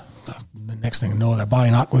speaking to me. The next thing I know, they're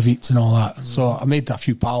buying aquavits and all that. So I made a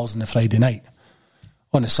few pals on the Friday night.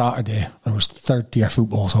 On the Saturday, there was third tier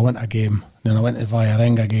football, so I went to a game. Then I went to the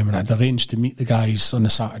Vålerenga game, and I'd arranged to meet the guys on the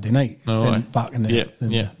Saturday night back in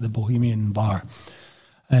the Bohemian bar.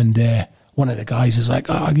 And one of the guys is like,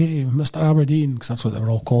 "Oh, yeah, Mr. Aberdeen," because that's what they were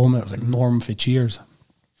all calling me. It was like Norm for Cheers.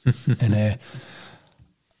 And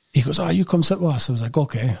he goes, "Oh, you come sit with us." I was like,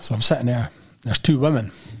 "Okay." So I'm sitting there. There's two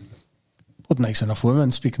women. Both nice enough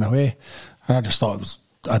women speaking away. And I just thought it was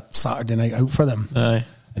a Saturday night out for them. Aye.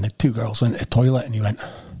 And the two girls went to the toilet and he went,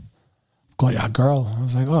 "Got you a girl?" I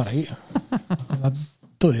was like, all right. I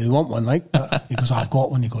don't really want one, but he goes, "I've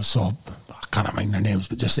got one." He goes, "So I can't mind their names,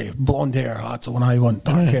 but just say blonde hair, that's the one I want.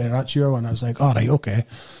 Dark hair, that's your one." I was like, all right, okay.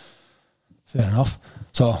 Fair enough.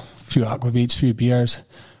 So a few aquavits, a few beers.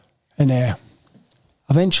 And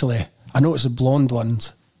eventually I noticed the blonde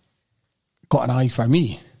ones got an eye for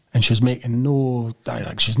me. And she's making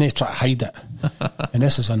she's not trying to hide it. And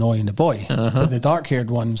this is annoying the boy. But the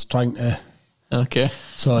dark-haired one's trying to... Okay.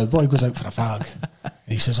 So the boy goes out for a fag. And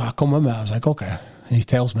he says, "Come with me." I was like, okay. And he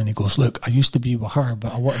tells me, and he goes, "Look, I used to be with her,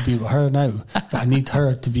 but I want to be with her now. But I need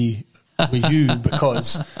her to be with you,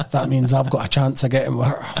 because that means I've got a chance of getting with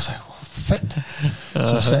her." I was like, well, fit.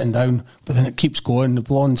 So I'm sitting down, but then it keeps going. The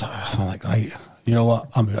blonde, I'm like, right, you know what?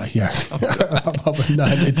 I'm out of here. I'm having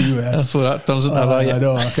nothing to do with this. That's what that turns into. I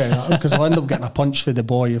know, okay. Because I'll end up getting a punch for the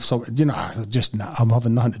boy if something, I'm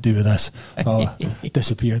having nothing to do with this. So I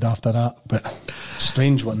disappeared after that. But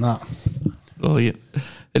strange one, that. Brilliant.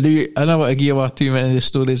 I know what I give away too many of the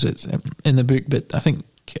stories that's in the book, but I think,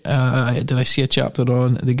 did I see a chapter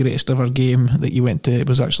on the greatest ever game that you went to? It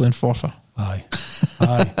was actually in Forfar. Aye.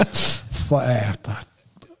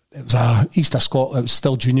 It was East of Scotland. It was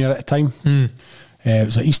still junior at the time. It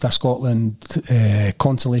was an East of Scotland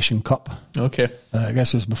Consolation Cup. Okay. I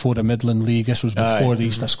guess it was before the Midland League. This was before the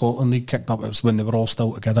East of Scotland League kicked up. It was when they were all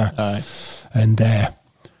still together. Aye. And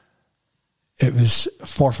it was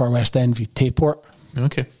Forfar West End v Tayport.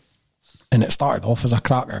 Okay. And it started off as a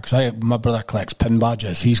cracker, because my brother collects pin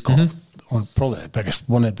badges. He's got probably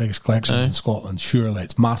one of the biggest collections in Scotland. Surely,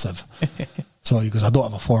 it's massive. So he goes, "I don't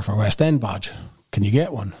have a Forfar West End badge. Can you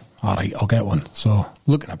get one?" All right, I'll get one. So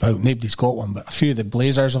looking about, nobody's got one, but a few of the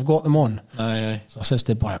Blazers have got them on. Aye. So I says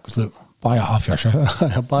to the boy, "Look, buy it off your shirt,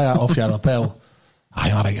 buy it off your lapel."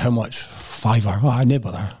 Aye, all right, how much? £5. Oh, I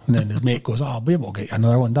never there. And then his mate goes, "I'll be able to get you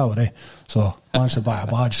another one, don't worry." So I managed to buy a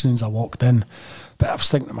badge as soon as I walked in. But I was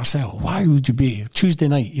thinking to myself, why would you be Tuesday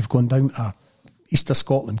night? You've gone down to East of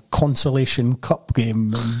Scotland Consolation Cup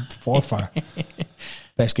game in Forfar.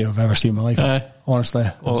 Best game I've ever seen in my life. Honestly,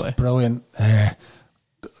 it was brilliant.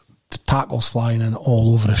 Tackles flying in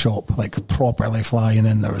all over the shop, like properly flying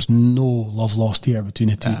in. There was no love lost here between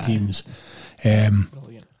the two teams.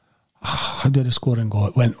 how did the scoring go?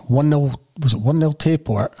 It went 1-0. Was it 1-0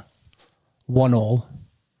 Tayport? 1-1,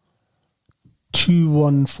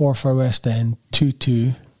 2-1 for West End,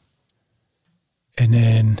 2-2, and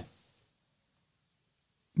then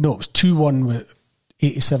no, it was 2-1 with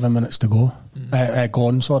 87 minutes to go.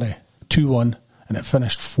 Gone, sorry, 2-1, and it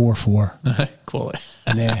finished 4-4. Quality.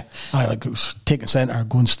 And it was taking centre,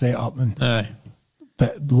 going straight up, and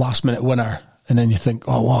but last minute winner, and then you think,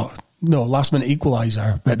 oh wow, no, last minute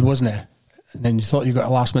equaliser, but it wasn't it. And then you thought you got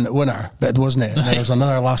a last minute winner, but it wasn't it. And then there was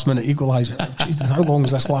another last minute equaliser. Jesus, how long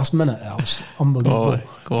was this last minute? That was unbelievable.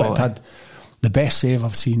 But it had the best save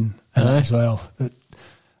I've seen in it as well.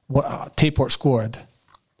 Tayport scored,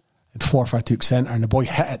 and Forfar took centre, and the boy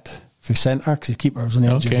hit it for centre because the keeper was on the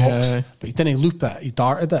edge of the box. But he didn't loop it, he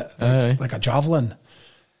darted it like a javelin.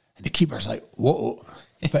 And the keeper's like, whoa.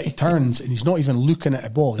 But he turns and he's not even looking at the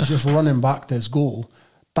ball, he's just running back to his goal,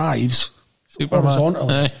 dives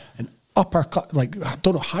horizontally and uppercut, like I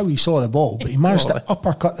don't know how he saw the ball, but he managed to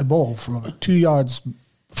uppercut the ball from about 2 yards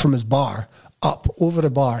from his bar up over the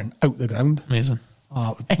bar and out the ground. Amazing.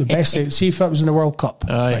 The best save. See if it was in the World Cup.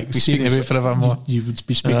 Like, speaking about it forevermore. You would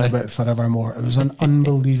be speaking about it forevermore. It was an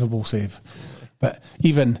unbelievable save. But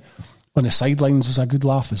even on the sidelines was a good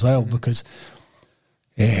laugh as well, because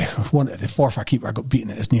one of the Forfar keeper got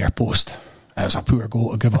beaten at his near post. It was a poor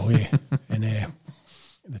goal to give away. And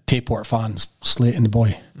the Tayport fans slating the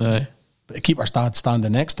boy. But the keeper's dad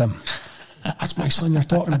standing next to him. That's my son you're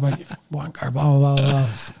talking about, you wanker, blah, blah, blah.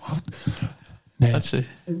 That's it.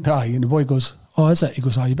 And the boy goes, oh, is it? He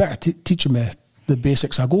goes, oh, you better teach him the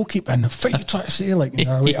basics of goalkeeping. What you trying to say? Like, you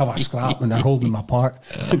know, we have a scrap and they're holding him apart.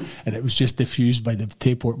 And it was just diffused by the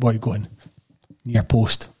Tayport boy going, near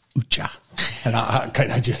post, ucha. And that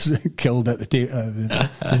kind of just killed it.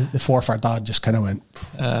 The Forfar dad just kind of went,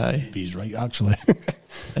 he's right, actually.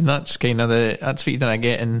 And that's kind of that's what you didn't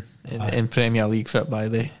get in Premier League fit by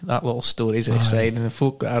that little stories aside, and the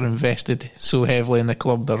folk that are invested so heavily in the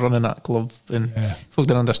club, they're running that club, and folk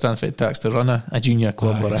don't understand what it takes to run a junior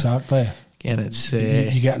club. Exactly. Again, it's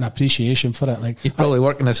you get an appreciation for it. Like you're probably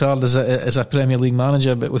working as hard as a Premier League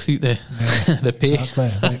manager, but without the pay.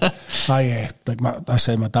 Exactly. I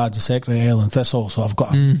say my dad's a secretary at Highland Thistle, so I've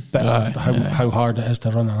got a bit of how hard it is to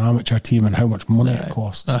run an amateur team and how much money it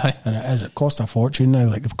costs. And it costs a fortune now.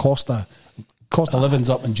 Like the cost of living's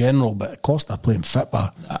up in general, but it cost of playing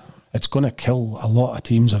football. It's going to kill a lot of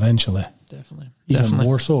teams eventually. Even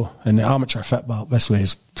more so. And the amateur football this way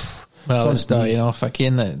is. Well, it's if I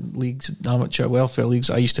can, the leagues, amateur welfare leagues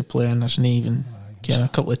I used to play in, there's not even a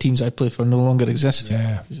couple of teams I play for no longer exist.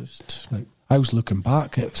 Yeah, I was looking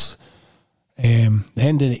back. It was the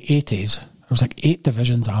end of the 80s. There was like 8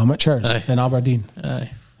 divisions of amateurs in Aberdeen,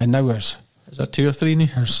 and now there's there 2 or 3 now?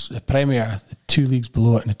 There's the Premier, the 2 leagues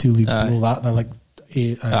below it, and the 2 leagues below that. They're like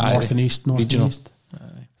north and east, regional. And east.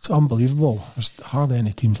 It's unbelievable. There's hardly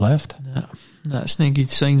any teams left. That's no good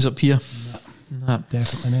signs up here.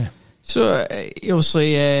 Definitely not. So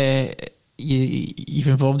obviously you've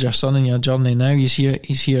involved your son in your journey now. He's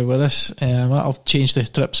here with us. That'll change the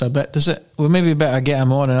trips a bit, does it? Well, maybe better get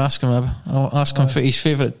him on and ask him. I'll ask him what his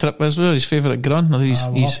favourite trip is, where his favourite grun.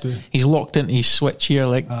 He's locked into his Switch here.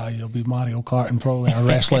 Like you'll be Mario Kart and probably a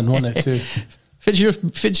wrestling one it too.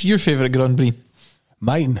 Fit's your favourite grun, Breen?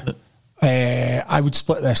 Mine. I would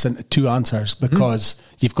split this into 2 answers because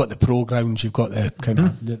you've got the pro grounds, you've got the kind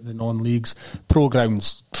of the non-leagues. Pro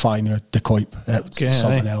grounds, fine, or the Coip,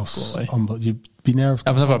 something else. You've been there?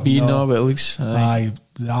 I've never been, no, but it looks. The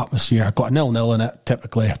atmosphere, I've got a 0-0 in it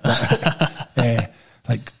typically. But,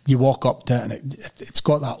 like you walk up to it and it's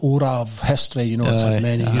got that aura of history. It's had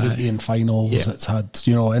many European finals. It's had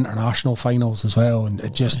international finals as well, and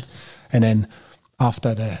it just and then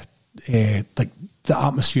after the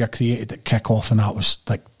atmosphere created at kick-off, and that was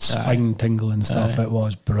like spine tingling stuff. It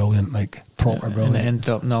was brilliant, like proper brilliant. And it ended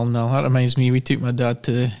up 0-0. That reminds me, we took my dad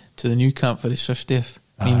to the new camp for his 50th.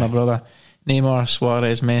 Me and my brother, Neymar,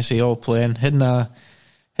 Suarez, Messi, all playing. Hadn't I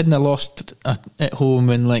lost at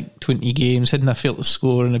home in like 20 games, hadn't I failed to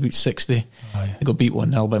score in about 60. I got beat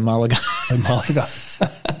 1-0 by Malaga.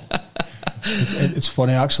 It's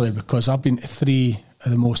funny actually, because I've been to 3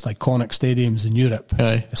 of the most iconic stadiums in Europe: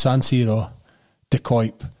 the San Siro, the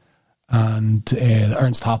Coip, and the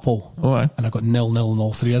Ernst Happel. And I got 0-0 in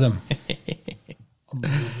all 3 of them.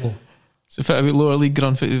 Unbelievable. So fit about lower league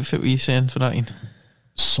run, what were you saying for that?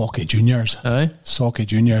 Socky Juniors. Socky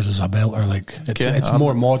Juniors is a belter. Like it's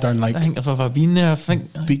more modern. Like I think if I've ever been there, I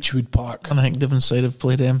think Beechwood Park. And I think Devonside have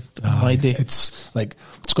played them in my day. It's like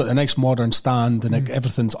it's got a nice modern stand, and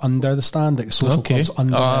everything's under the stand. Like the social club's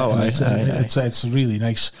under it. It's really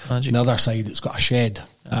nice. Magic. On the other side, it's got a shed,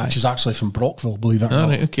 which is actually from Brockville, believe it or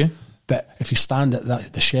not. Okay. But if you stand at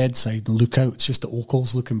the shed side and look out, it's just the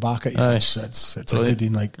Oakles looking back at you. It's a good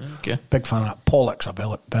one. Like, big fan of that. Pollock's a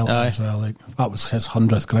belt as well. Like, that was his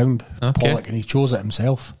 100th ground, Pollock, and he chose it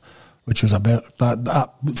himself, which was that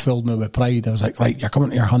filled me with pride. I was like, right, you're coming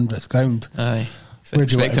to your 100th ground. Aye.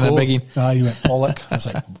 Where'd you want to go? You went Pollock. I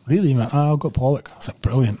was like, really? He went, I'll go Pollock. I was like,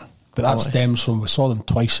 brilliant. But that stems from, we saw them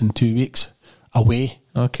twice in 2 weeks away.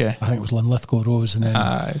 Okay. I think it was Linlithgow Rose, and then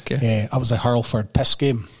that was a Hurlford piss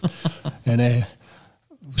game. And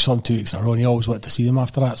we saw them 2 weeks in a row, and he always wanted to see them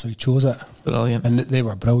after that, so he chose it. Brilliant. And they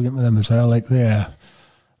were brilliant with them as well. Like, they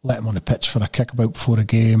let him on the pitch for a kickabout before a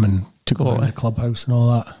game and took him around the clubhouse and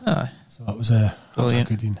all that. Aye. So that was a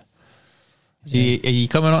good one. Are you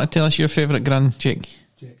coming on to tell us your favourite grand, Jake?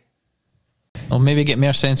 I'll maybe get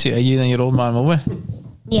more sense out of you than your old man, will we?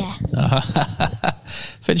 Yeah.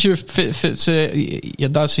 Fitz, your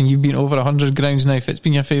dad saying you've been over 100 grounds now. Fitz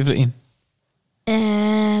been your favourite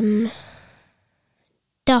in?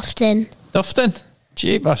 Dufton. Dufton?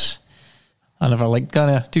 Jeepers. I never liked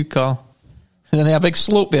Gunner. Too cool. And then a big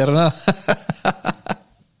slope there, no?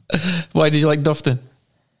 Why did you like Dufton?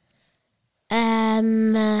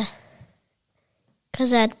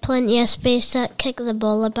 Because I had plenty of space to kick the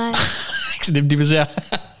ball about. Because nobody was there.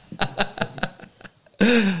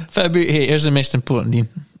 Hey, here's the most important thing.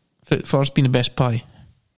 What's been the best pie?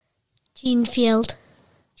 Genefield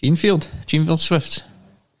Swift.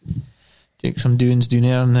 Take some doings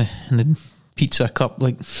down there in the pizza cup,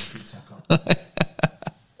 like.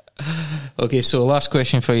 Okay, so last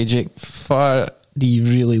question for you, Jake. Far do you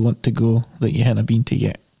really want to go that you haven't been to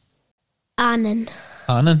yet? Annan.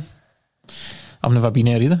 I've never been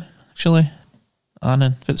there either, actually.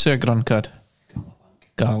 Annan. What's their grand card?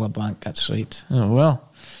 Galabank, that's right. Oh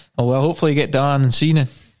well, hopefully you get down and seen it.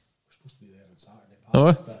 We're supposed to be there on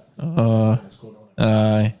Saturday.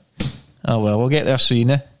 Aye. Oh well, we'll get there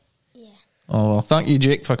soon, eh? Yeah. Oh well, thank you,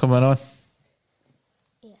 Jake, for coming on.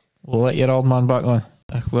 Yeah. We'll let your old man back on.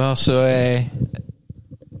 Well, so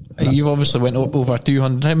you've obviously went up over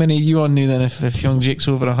 200. How many are you on now then, if young Jake's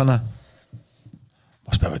over 100?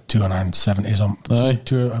 Must be about 270 something.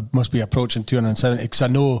 I must be approaching 270, because I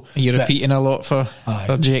know. Are you repeating a lot for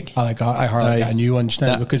Jake? I hardly get a new one just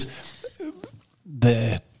now, because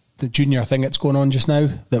the junior thing that's going on just now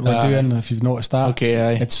that we're doing, if you've noticed that.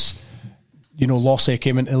 Okay, it's, Lossay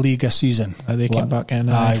came into the league this season. They came back in.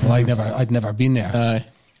 I'd never been there.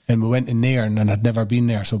 And we went in there, and I'd never been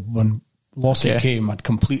there. So when Lossay came, I'd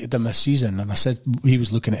completed them this season, and I said, he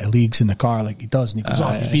was looking at the leagues in the car like he does, and he goes,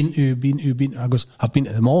 you've been to? I goes, I've been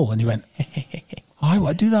to them all. And he went, I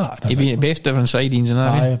want to do that. You've been at both different sidings,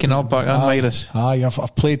 and Canal Park and Virus.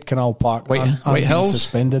 I've played Canal Park. White Hills?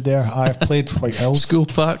 Suspended there. I've played White Hills. School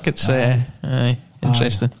Park, it's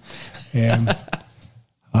interesting.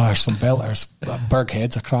 There's some belters.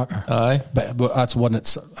 Burghead's a cracker. Aye. But that's one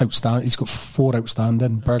that's outstanding. He's got 4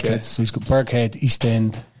 outstanding Burgheads. So he's got Burghead, East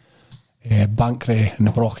End, Bankery, and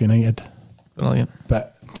the Brock United. Brilliant.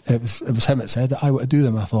 But it was him that said that I want to do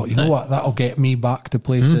them. I thought, you know what, that'll get me back to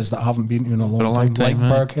places that I haven't been to in a long time, like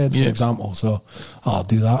Burghead, for example. So I'll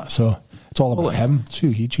do that. So it's all about him. It's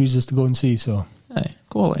who he chooses to go and see. So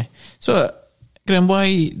quality. So Graham, why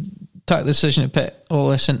take the decision to put all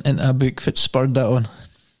this into a book if it spurred that on?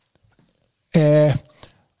 Well,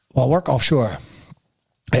 I work offshore.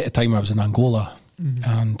 At the time I was in Angola,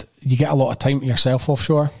 and you get a lot of time to yourself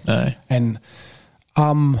offshore. And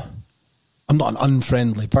I'm not an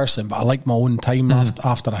unfriendly person, but I like my own time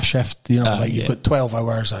after a shift. You've got 12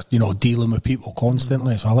 hours of, dealing with people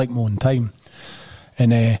constantly, so I like my own time.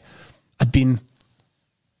 And I'd been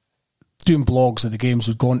doing blogs of the games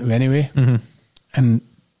we'd gone to anyway, and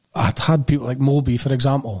I'd had people like Mulby, for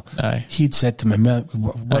example. He'd said to me,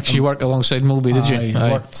 actually worked alongside Mulby, did you?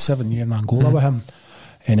 I worked 7 years in Angola with him.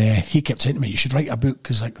 And he kept saying to me, you should write a book,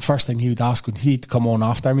 because the first thing he would ask when he'd come on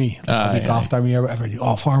after me, a week after me or whatever,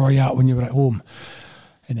 how far were you at when you were at home?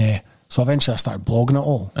 And so eventually I started blogging it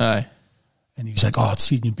all. And he was like, I'd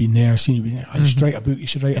seen you been there, You should write a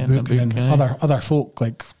book, And then other folk,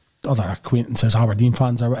 like other acquaintances, Aberdeen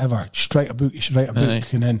fans or whatever, you should write a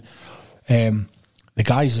book. And then the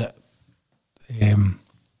guys that,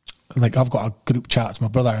 I've got a group chat, it's my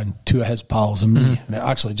brother and 2 of his pals and me, and it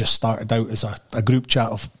actually just started out as a group chat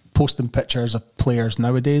of posting pictures of players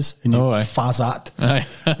nowadays, and Fazat.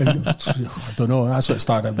 And, I don't know, that's what it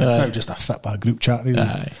started, but it's now just a fit by a group chat,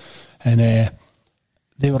 really. And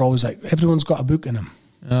they were always like, everyone's got a book in them.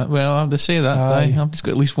 Well, I have to say that. I've just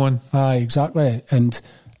got at least one. Exactly. And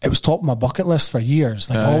it was top of my bucket list for years.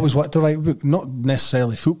 I always wanted to write a book, not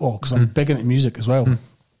necessarily football, because I'm big into music as well.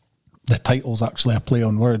 The title's actually a play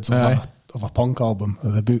on words. I of a punk album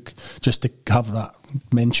of the book, just to have that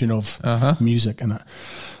mention of music in it.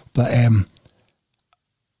 But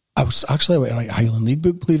I was actually about to write a Highland League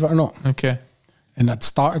book, believe it or not. Okay. And I'd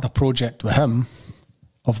started a project with him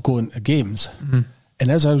of going to games.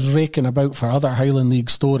 And as I was raking about for other Highland League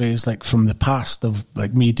stories, like from the past of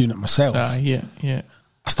like me doing it myself, I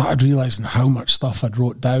started realising how much stuff I'd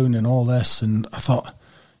wrote down and all this. And I thought,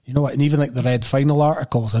 you know what, and even like the Red Final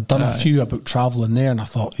articles, I'd done a few about travelling there, and I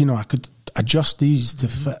thought, you know, I could adjust these to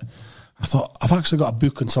fit. I thought, I've actually got a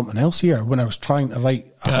book on something else here when I was trying to write,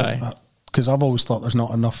 because I've always thought there's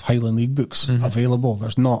not enough Highland League books available.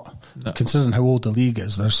 There's not. No. Considering how old the league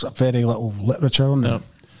is, there's very little literature on it.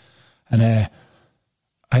 And I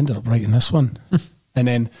ended up writing this one. And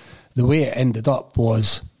then the way it ended up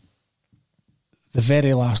was the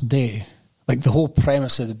very last day. Like, the whole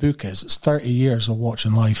premise of the book is it's 30 years of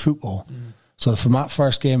watching live football. So from that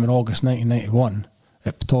first game in August 1991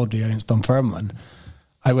 at Pittodrie against Dunfermline,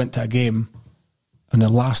 I went to a game on the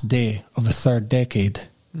last day of the third decade,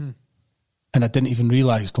 and I didn't even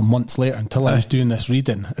realise till months later until I was doing this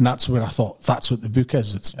reading, and that's where I thought, that's what the book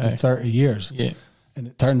is. It's the 30 years. And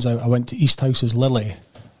it turns out I went to Easthouse's Lily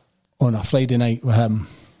on a Friday night with him,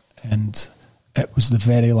 and it was the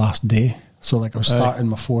very last day. So like I was starting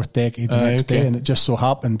my fourth decade the next day, and it just so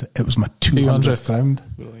happened it was my 200th round.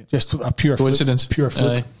 Brilliant. Just a pure coincidence, pure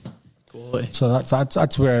fluke. So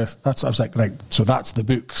that's where I was like, right, so that's the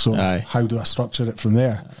book. So how do I structure it from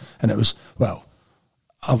there? And it was, well,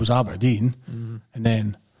 I was Aberdeen, and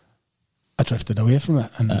then I drifted away from it,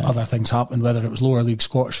 and other things happened, whether it was lower league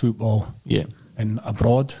Scottish football and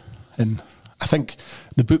abroad. And I think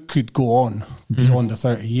the book could go on beyond the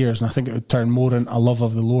 30 years, and I think it would turn more into a love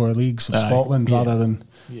of the lower leagues of Scotland rather than,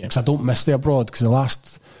 because I don't miss the abroad, because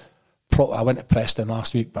I went to Preston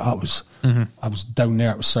last week, but I was down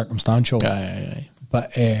there, it was circumstantial.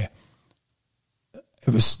 But it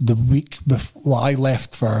was the week before I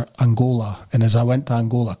left for Angola, and as I went to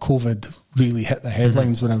Angola, COVID really hit the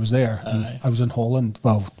headlines when I was there. And I was in Holland,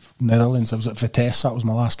 Netherlands, I was at Vitesse, that was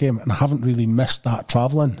my last game, and I haven't really missed that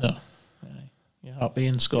travelling. No. You're happy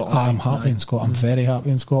in Scotland? I'm happy in Scotland. I'm very happy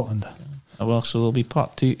in Scotland. Oh, well, so there'll be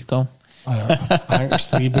part 2 to come. I think there's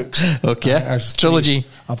 3 books. Okay. Trilogy.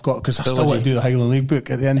 I've got, because I still want to do the Highland League book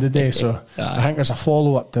at the end of the day, so I think there's a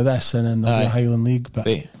follow-up to this, and then there'll be a Highland League. But,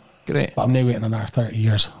 Great. But I'm now waiting another 30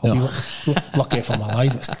 years. I'll be lucky if I'm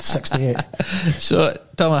alive. It's 68. So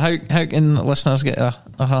tell me, how can listeners get their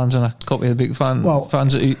hands on a copy of the book?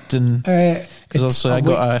 Fans it out, and because also I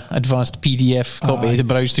got an advanced PDF copy to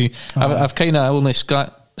browse through. I've kind of only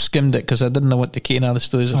skimmed it because I didn't know what the Kane of the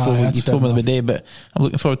stories are. You told me the other day, but I'm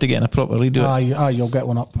looking forward to getting a proper read of it. You'll get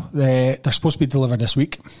one up. They're supposed to be delivered this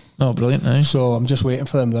week. Oh, brilliant! So I'm just waiting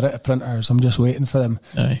for them. They're at printers. I'm just waiting for them.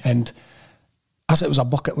 And as it was a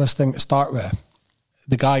bucket list thing to start with,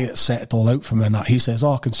 the guy that set it all out for me, and that, he says,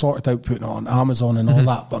 I can sort it out putting it on Amazon and all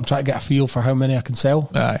that, but I'm trying to get a feel for how many I can sell.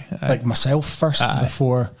 Like myself first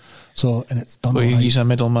before. So, and it's done all right. You use a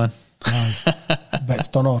middleman. But it's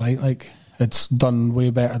done all right. Like, it's done way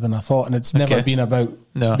better than I thought, and it's never been about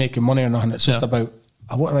making money or nothing. It's just about,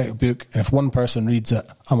 I want to write a book, and if one person reads it,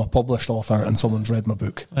 I'm a published author and someone's read my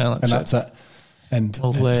book. Well, that's it. And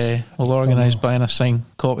we'll organise buying a signed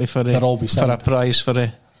copy for a prize for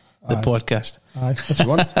the podcast. If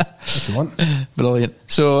you want. Brilliant.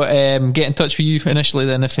 So get in touch with you initially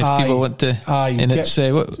then if people want to. And it's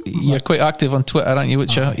you're quite active on Twitter, aren't you?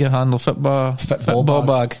 What's your handle? Fitball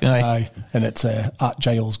bag. And it's at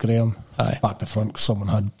Giles Graham. Back to front because someone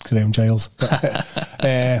had Graham Giles.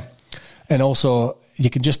 And also you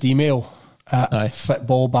can just email at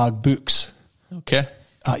fitballbagbooks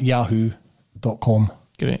at yahoo.com.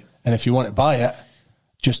 Great. And if you want to buy it,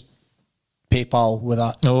 just PayPal with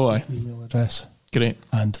that email address. Great.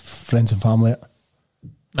 And friends and family.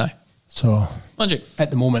 So magic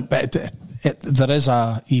at the moment, but there is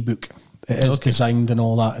a ebook. It is designed and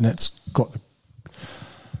all that, and it's got the.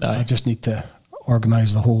 I just need to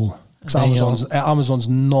organise the whole. Because Amazon's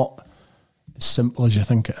not as simple as you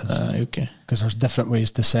think it is. Because there's different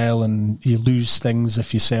ways to sell, and you lose things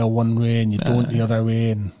if you sell one way and you don't the other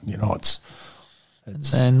way, and you know it's.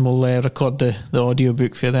 And we'll record the audio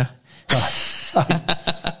book for you there.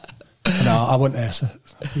 No, I wouldn't ask.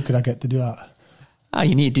 Who could I get to do that?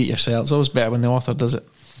 You need to do it yourself. It's always better when the author does it.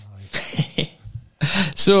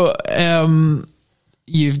 So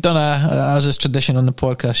you've done as is tradition on the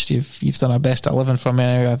podcast, you've done a best 11 for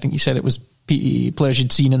me. I think you said it was players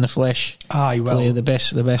you'd seen in the flesh. Well, the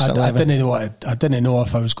best 11. I didn't know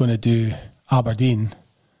if I was going to do Aberdeen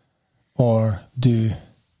or do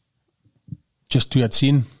just who I'd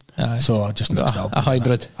seen. So I just mixed it up. A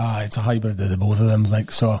hybrid. It's a hybrid of the both of them.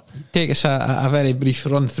 Like, so. Take us a very brief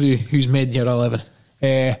run through who's made your 11.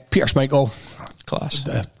 Peter Schmeichel. Class.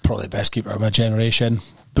 Probably the best keeper of my generation.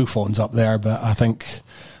 Buffon's up there, but I think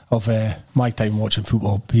of my time watching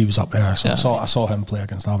football, he was up there. So I saw him play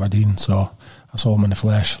against Aberdeen, so I saw him in the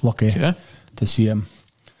flesh. Lucky to see him.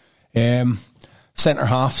 Centre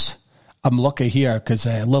halves. I'm lucky here because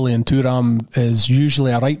Lilian Thuram is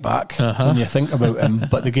usually a right back when you think about him.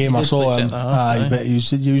 But the game I saw him, but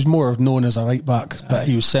he was more known as a right back. But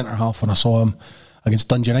he was centre half when I saw him against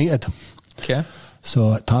Dundee United. Okay.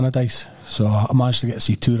 So at Tannadice. So I managed to get to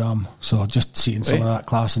see Thuram. So just seeing some of that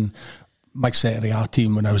class. And Mike Serie A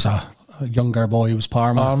team when I was a younger boy, he was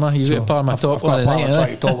Parma. Parma, he's got Parma top one.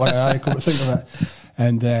 Top one. I couldn't think of it.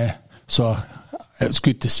 And so it was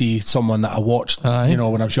good to see someone that I watched, when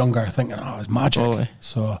I was younger, thinking, it's magic. Oh,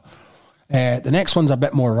 so the next one's a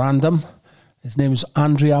bit more random. His name is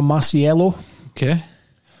Andrea Masiello. Okay.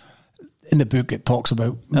 In the book, it talks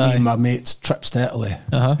about me and my mates' trips to Italy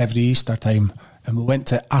every Easter time, and we went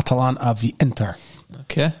to Atalanta v Inter.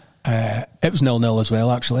 Okay. It was 0-0 as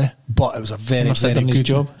well, actually, but it was a very, very good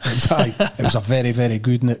job. It was a very, very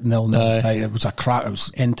good 0-0. It was a crack. It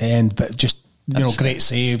was end to end, but just great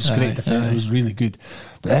saves, great defence. It was really good.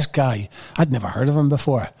 But this guy, I'd never heard of him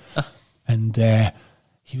before, and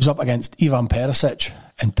he was up against Ivan Perisic,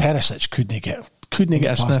 and Perisic couldn't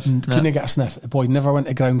get a sniff. The boy never went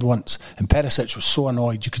to ground once, and Perisic was so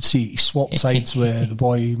annoyed. You could see he swapped sides with the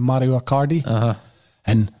boy Mario Icardi,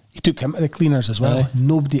 and he took him to the cleaners as well.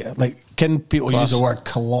 Nobody, people use the word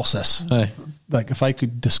colossus. Like, if I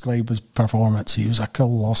could describe his performance, he was a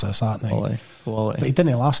colossus that night. Quality. But he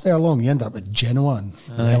didn't last there long. He ended up at Genoa and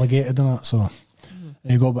relegated and that. So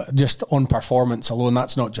there you go. But just on performance alone,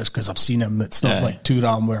 that's not just because I've seen him. It's not like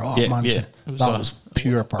Thuram where that was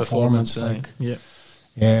pure performance.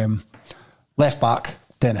 Left back,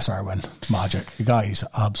 Dennis Irwin, magic. The guy is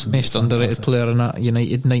absolutely most underrated player in that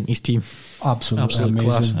United 90s team. Absolutely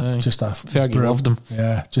amazing. Class. Just a Fergie loved him.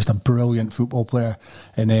 Yeah, just a brilliant football player.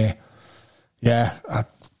 And I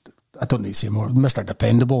don't need to say more. Mr.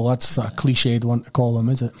 Dependable, that's a cliched one to call him,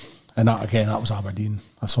 is it? And that was Aberdeen.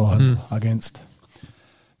 I saw him against.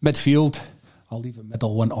 Midfield, I'll leave the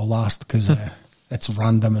middle one till last because it's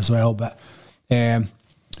random as well. But Shinji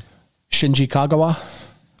Kagawa,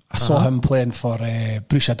 I saw him playing for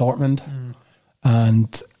Borussia Dortmund,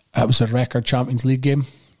 and it was a record Champions League game.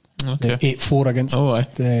 The 8-4 against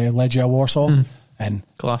the Legia Warsaw. And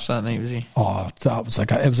class that night, was he? Oh, it was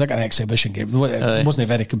like an exhibition game. It wasn't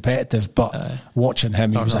very competitive, but watching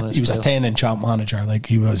him, he was a 10 in Champ manager. Like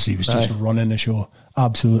he was just running the show.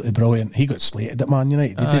 Absolutely brilliant. He got slated at Man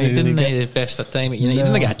United. He didn't get the best of time at United. He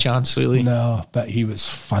didn't get a chance really. No, but he was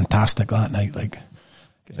fantastic that night. Like,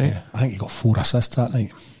 I think he got 4 assists that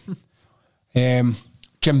night.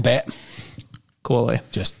 Jim Bett, quality,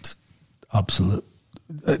 just absolute.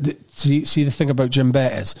 See the thing about Jim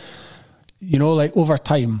Bett is, over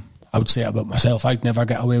time, I would say about myself, I'd never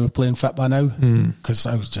get away with playing fit by now because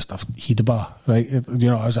I was just a Hideba, right?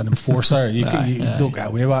 I was an enforcer. You don't get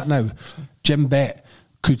away with it now. Jim Bett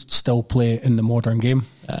could still play in the modern game.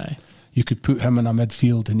 You could put him in a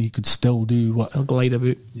midfield and he could still do what... He'll glide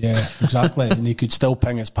about. Yeah, exactly. And he could still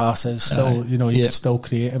ping his passes, still, he could still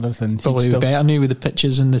create everything. Probably better now with the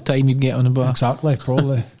pitches and the time you'd get on the bar. Exactly,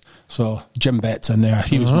 probably. So Jim Bett's in there.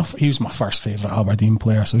 He was my first favourite Aberdeen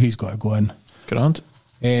player, so he's got to go in. Grand.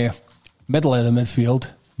 Middle of the midfield,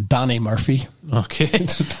 Danny Murphy. Okay.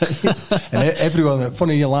 And everyone,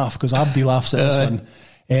 funny you laugh because Abdi laughs at this one.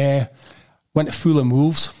 Went to Fulham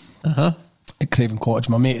Wolves at Craven Cottage.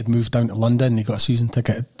 My mate had moved down to London. He got a season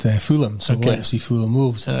ticket at Fulham, so we went to see Fulham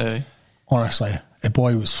Wolves. Honestly, the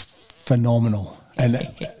boy was phenomenal. And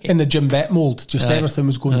in the Jim Bett mould, just everything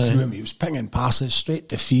was going through him. He was pinging passes straight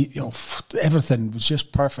to feet. Everything was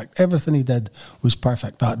just perfect. Everything he did was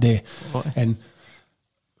perfect that day. And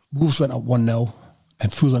Wolves went up 1-0,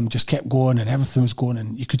 and Fulham just kept going, and everything was going.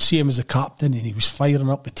 And you could see him as the captain, and he was firing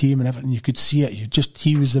up the team and everything. You could see it.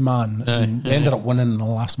 He was the man. And they ended up winning in the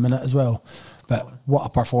last minute as well. But what a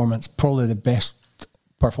performance! Probably the best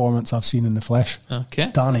performance I've seen in the flesh.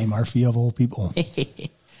 Danny Murphy of all people.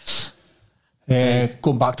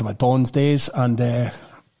 Going back to my Dons days and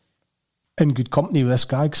in good company with this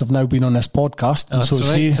guy because I've now been on this podcast and so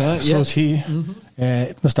is he.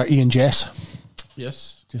 Mr. Ian Jess.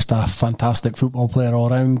 Yes. Just a fantastic football player all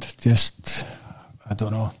round. Just, I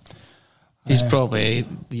don't know. He's probably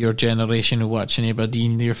your generation who watching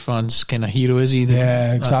Aberdeen, your fans' kind of hero, is he?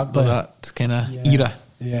 Exactly. That kind of era.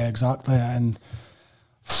 Yeah, exactly. And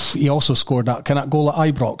he also scored that goal at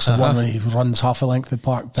Ibrox, the one when he runs half a length of the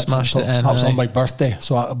park. Smashed it in. That was on my birthday,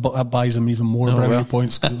 so that buys him even more brownie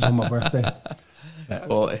points because it was on my birthday.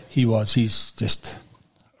 He's just,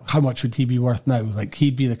 how much would he be worth now? Like,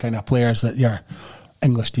 he'd be the kind of players that your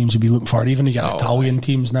English teams would be looking for, even your Italian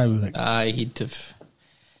teams now. Like, he'd have.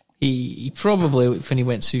 He probably, when he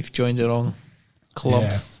went south, joined the wrong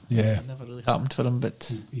club. Yeah. It never really happened for him,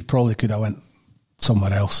 but he probably could have went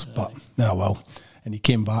somewhere else. But and he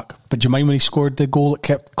came back. But do you mind when he scored the goal that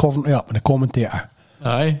kept Coventry up? And the commentator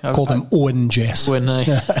called him Owen Jess.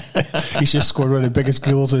 He's just scored one of the biggest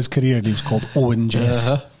goals of his career, and he was called Owen Jess.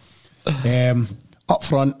 Up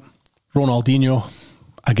front, Ronaldinho.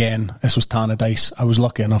 Again, this was Tannadice. I was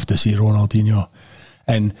lucky enough to see Ronaldinho,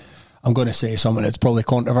 and I'm going to say something that's probably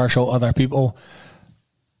controversial to other people.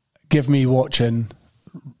 Give me watching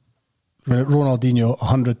Ronaldinho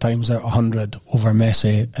 100 times out of 100 over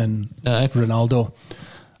Messi and Ronaldo.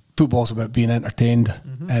 Football's about being entertained,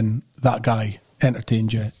 and that guy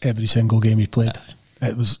entertained you every single game he played.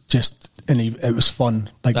 It was just, it was fun.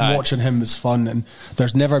 Like, watching him was fun, and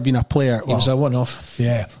there's never been a player. He was a one-off.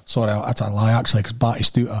 Yeah, sorry, that's a lie actually, because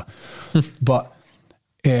Batistuta. But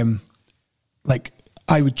like,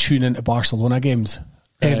 I would tune into Barcelona games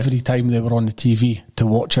every time they were on the TV to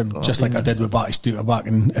watch him, just like I did with Batistuta back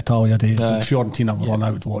in Italia days. When Fiorentina were on, I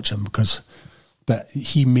would watch him but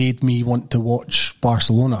he made me want to watch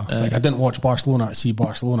Barcelona. Like, I didn't watch Barcelona to see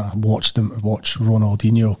Barcelona. I watched them to watch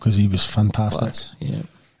Ronaldinho because he was fantastic.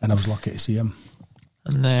 And I was lucky to see him.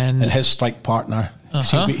 And then his strike partner,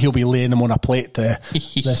 he'll be laying him on a plate to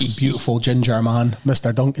this beautiful ginger man,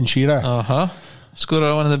 Mr. Duncan Shearer. Scored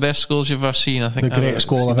one of the best goals you've ever seen, I think. The greatest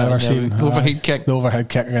goal I've ever seen. Overhead kick. The overhead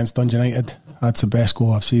kick against Dundee United. That's the best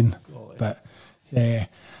goal I've seen. But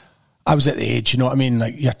I was at the age, you know what I mean?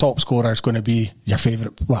 Like, your top scorer is going to be your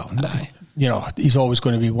favourite. Well, you know, he's always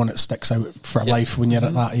going to be one that sticks out for life when you're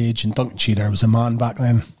at that age. And Duncan Shearer was a man back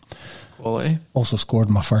then. Quality. Also scored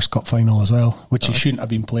my first cup final as well, which he shouldn't have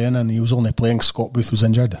been playing, and he was only playing because Scott Booth was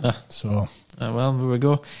injured. So, well, there we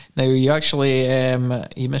go. Now, you actually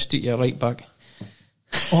you missed out your right back.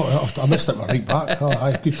 I missed it my right back.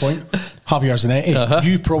 Good point. Javier Zanetti.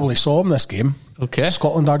 You probably saw him this game.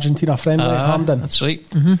 Scotland-Argentina friendly at Hampden. That's right.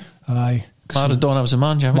 Aye. Maradona was the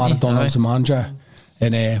manager. Maradona was the manager.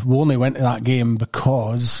 And we only went to that game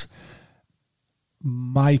because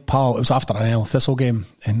my pal, it was after an El Thistle game,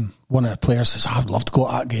 and one of the players says, I'd love to go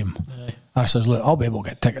to that game. I says, look, I'll be able to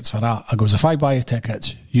get tickets for that. I goes, if I buy you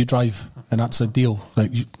tickets, you drive, and that's the deal.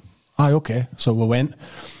 Like, okay. So we went.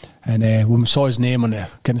 And when we saw his name on the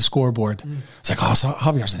kind of scoreboard, it's like,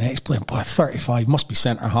 Javier's the next player, 35, must be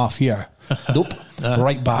centre half here. Nope,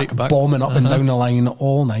 right back, bombing up and down the line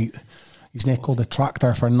all night. He's not called a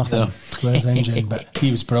tractor for nothing with his engine, but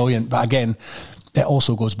he was brilliant. But again, it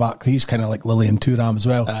also goes back, he's kind of like Lilian Thuram as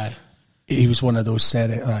well. He was one of those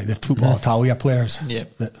the Football Italia players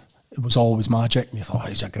that it was always magic, and you thought,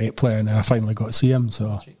 he's a great player, and then I finally got to see him.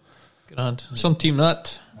 So, grand. Some team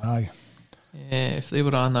that. Aye. If they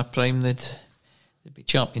were on their prime, they'd be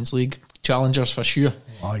Champions League challengers for sure.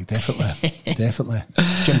 Aye, definitely.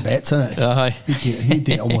 Jim Betts in it. Aye, he'd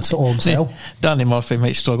do it almost all himself. Danny Murphy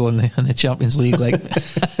might struggle in the Champions League. Like,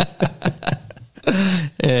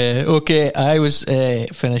 okay, I was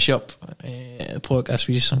finish up the podcast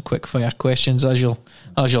with just some quick fire questions, as you'll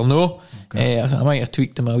know. Okay. I might have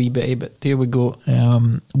tweaked them a wee bit, but there we go.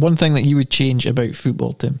 One thing that you would change about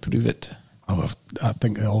football to improve it. I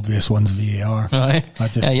think the obvious one's VAR. Right.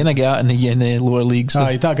 You don't get that in the lower leagues.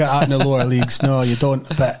 You don't get that in the lower leagues. No, you don't.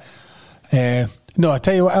 But no, I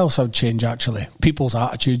tell you what else I would change actually. People's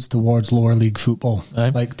attitudes towards lower league football.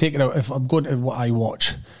 Like, take it out. If I'm going to what I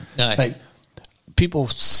watch, like, people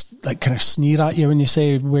like kind of sneer at you when you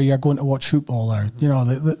say where you're going to watch football, or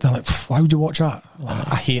they're like, why would you watch that?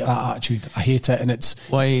 I hate that attitude. I hate it, and it's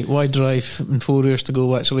why drive in 4 hours to go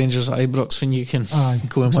watch Rangers at Ibrox when you can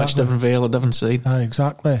go and watch different Vale, a different side.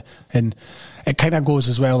 Exactly, and it kind of goes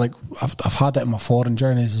as well. Like, I've had it in my foreign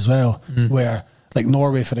journeys as well, where, like,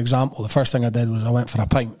 Norway, for example, the first thing I did was I went for a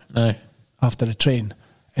pint after the train,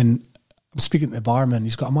 and I'm speaking to the barman,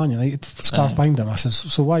 he's got a Man United scarf behind him. I says,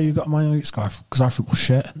 so why you got a Man United scarf? Because our football's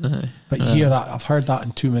shit. But you hear that, I've heard that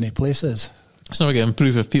in too many places. It's not going to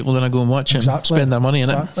improve if people don't go and watch it and spend their money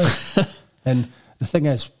on it. And the thing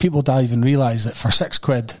is, people don't even realise that for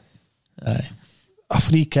 £6, a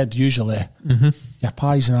free kid usually, your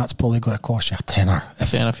pies and that's probably going to cost you a tenner.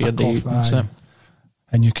 For your day.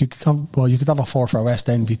 And you could have a 4 for West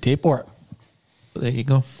End v Tayport. There you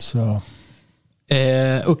go. So...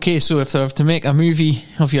 okay, so if they have to make a movie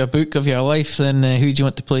of your book of your life, then who do you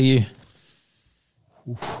want to play you?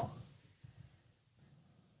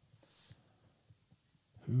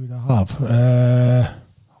 Who would I have?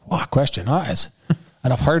 What a question that is.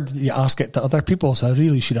 And I've heard you ask it to other people, so I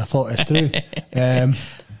really should have thought this through.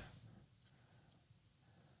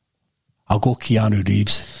 I'll go Keanu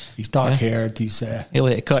Reeves. He's dark-haired. He's he'll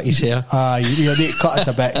let it cut his hair. You need to cut it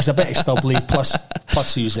a bit. He's a bit stubbly.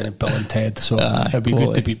 Plus he was in Bill and Ted, so it'd be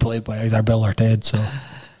good to be played by either Bill or Ted. So,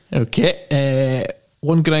 okay.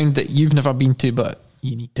 One ground that you've never been to, but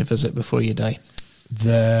you need to visit before you die.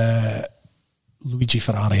 The Luigi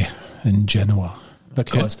Ferrari in Genoa.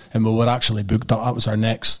 Because and we were actually booked that was our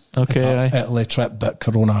next Italy trip, but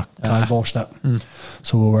Corona kiboshed it.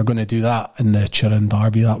 So we were going to do that in the Turin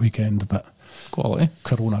Derby that weekend, but quality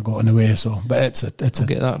Corona got in the way. So, but it's we'll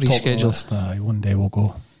get that rescheduled. One day we'll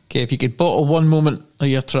go. Okay, if you could bottle one moment of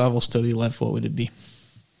your travels to relive, what would it be?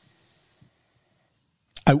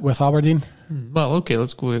 Out with Aberdeen. Well, okay,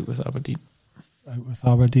 let's go out with Aberdeen. Out with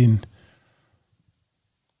Aberdeen.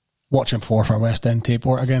 Watching for West End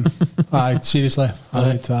Tapeport again. Aye, seriously.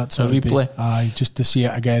 I need that. So a replay. Aye, just to see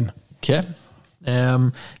it again. Okay.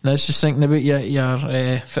 Now, I was just thinking about your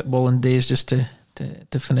footballing days, just to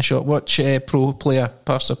finish up. Which pro player,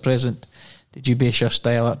 past or present, did you base your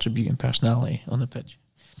style, attribute and personality on the pitch?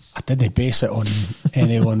 I didn't base it on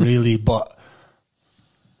anyone really, but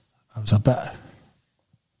I was a bit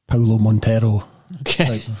Paulo Montero.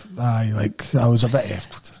 Okay. I was a bit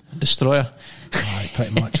destroyer. Aye,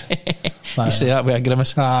 pretty much. You say that with a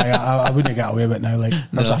grimace. I wouldn't get away with it now. Like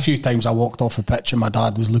there was a few times I walked off the pitch and my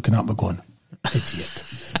dad was looking at me going, idiot.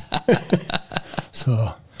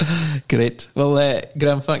 So great. Well,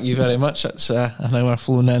 Graham, thank you very much. That's an hour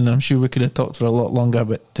flown in. I'm sure we could have talked for a lot longer,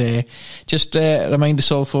 but just remind us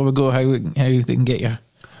all before we go how they can get their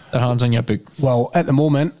hands on your book. Well, at the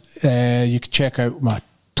moment, you can check out my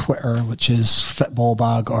Twitter, which is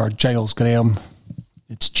Fitballbag, or Giles Graham.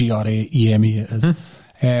 It's Graeme, it is.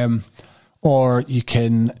 Or you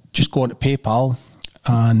can just go onto PayPal,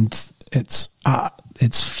 and it's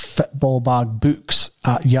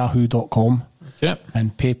fitballbagbooks@yahoo.com. Okay.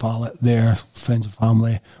 And PayPal it there, friends and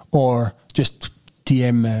family, or just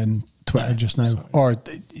DM me on Twitter just now, or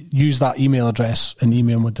use that email address and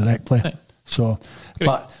email me directly. Right. So, great.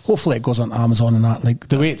 But hopefully it goes on Amazon and that. Like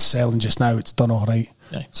the way it's selling just now, it's done all right.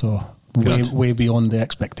 Right. So way beyond the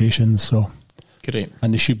expectations. So. Great.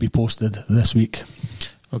 And they should be posted this week.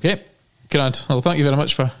 Okay. Grant, well, thank you very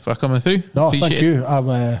much for coming through. No, thank you.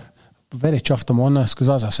 I'm very chuffed I'm on this, because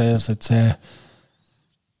as I say, it's the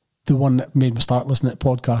one that made me start listening to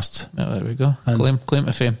podcasts. Oh, there we go. And claim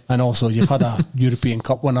to fame. And also you've had a European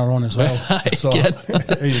Cup winner on as well. So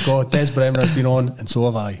there you go. Des Bremner has been on, and so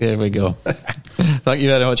have I. There we go. Thank you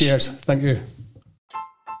very much. Cheers. Thank you.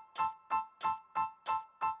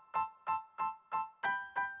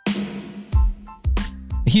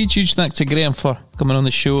 A huge thanks to Graham for coming on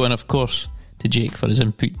the show, and of course to Jake for his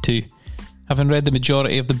input too. Having read the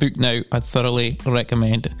majority of the book now, I'd thoroughly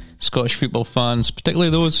recommend Scottish football fans, particularly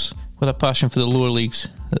those with a passion for the lower leagues,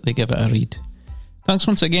 that they give it a read. Thanks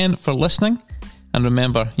once again for listening, and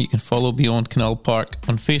remember, you can follow Beyond Canal Park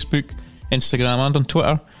on Facebook, Instagram and on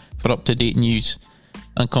Twitter for up-to-date news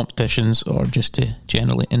and competitions, or just to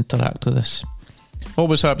generally interact with us.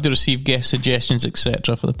 Always happy to receive guest suggestions,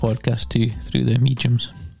 etc. for the podcast too, through the mediums.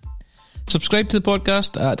 Subscribe to the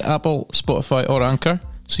podcast at Apple, Spotify or Anchor,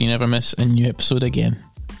 so you never miss a new episode again.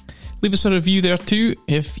 Leave us a review there too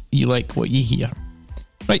if you like what you hear.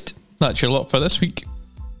 Right, that's your lot for this week.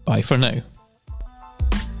 Bye for now.